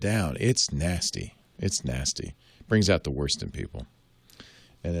shut it down. It's nasty. It's nasty. Brings out the worst in people.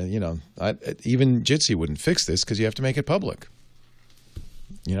 And, even Jitsi wouldn't fix this because you have to make it public.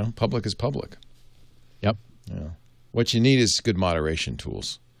 Public is public. Yep. What you need is good moderation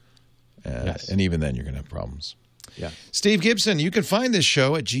tools. Yes. And even then, you're going to have problems. Yeah. Steve Gibson, you can find this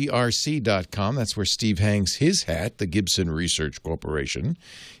show at grc.com. That's where Steve hangs his hat, the Gibson Research Corporation.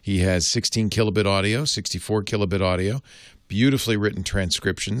 He has 16 kilobit audio, 64 kilobit audio, beautifully written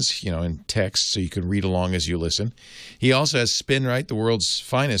transcriptions, in text, so you can read along as you listen. He also has SpinRite, the world's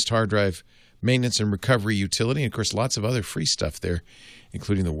finest hard drive maintenance and recovery utility, and, of course, lots of other free stuff there,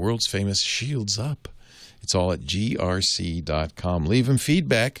 including the world's famous Shields Up. It's all at grc.com. Leave him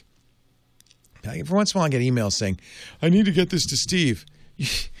feedback. Every once in a while I get emails saying, I need to get this to Steve.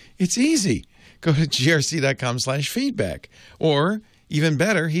 It's easy. Go to grc.com/feedback. Or, even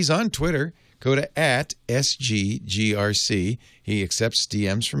better, he's on Twitter. go to @SGGRC. He accepts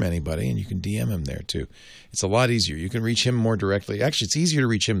DMs from anybody, and you can DM him there too. It's a lot easier. You can reach him more directly. Actually, it's easier to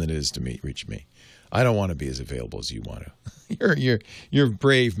reach him than it is to reach me. I don't want to be as available as you want to. You're a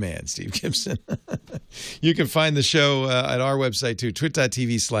brave man, Steve Gibson. You can find the show at our website too,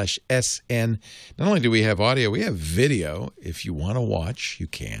 twit.tv/SN. Not only do we have audio, we have video. If you want to watch, you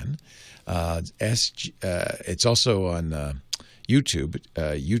can. It's also on YouTube,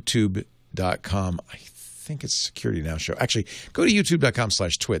 youtube.com. I think it's Security Now Show. Actually, go to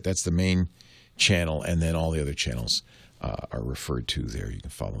youtube.com/twit. That's the main channel, and then all the other channels are referred to there. You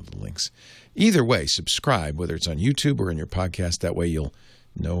can follow the links. Either way, subscribe, whether it's on YouTube or in your podcast. That way you'll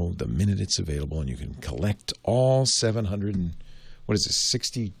know the minute it's available, and you can collect all 700 and, what is this,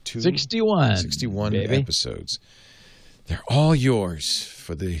 61 baby. Episodes. They're all yours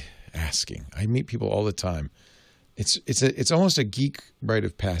for the asking. I meet people all the time. It's almost a geek rite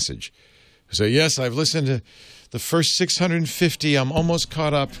of passage. So, yes, I've listened to the first 650. I'm almost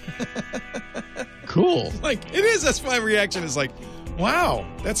caught up. Cool. Like, it is. That's my reaction. Is like, wow,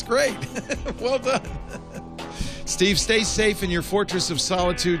 that's great. Well done. Steve, stay safe in your fortress of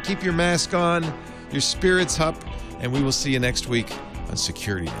solitude. Keep your mask on, your spirits up, and we will see you next week on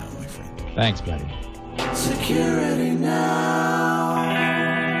Security Now, my friend. Thanks, buddy. Security Now.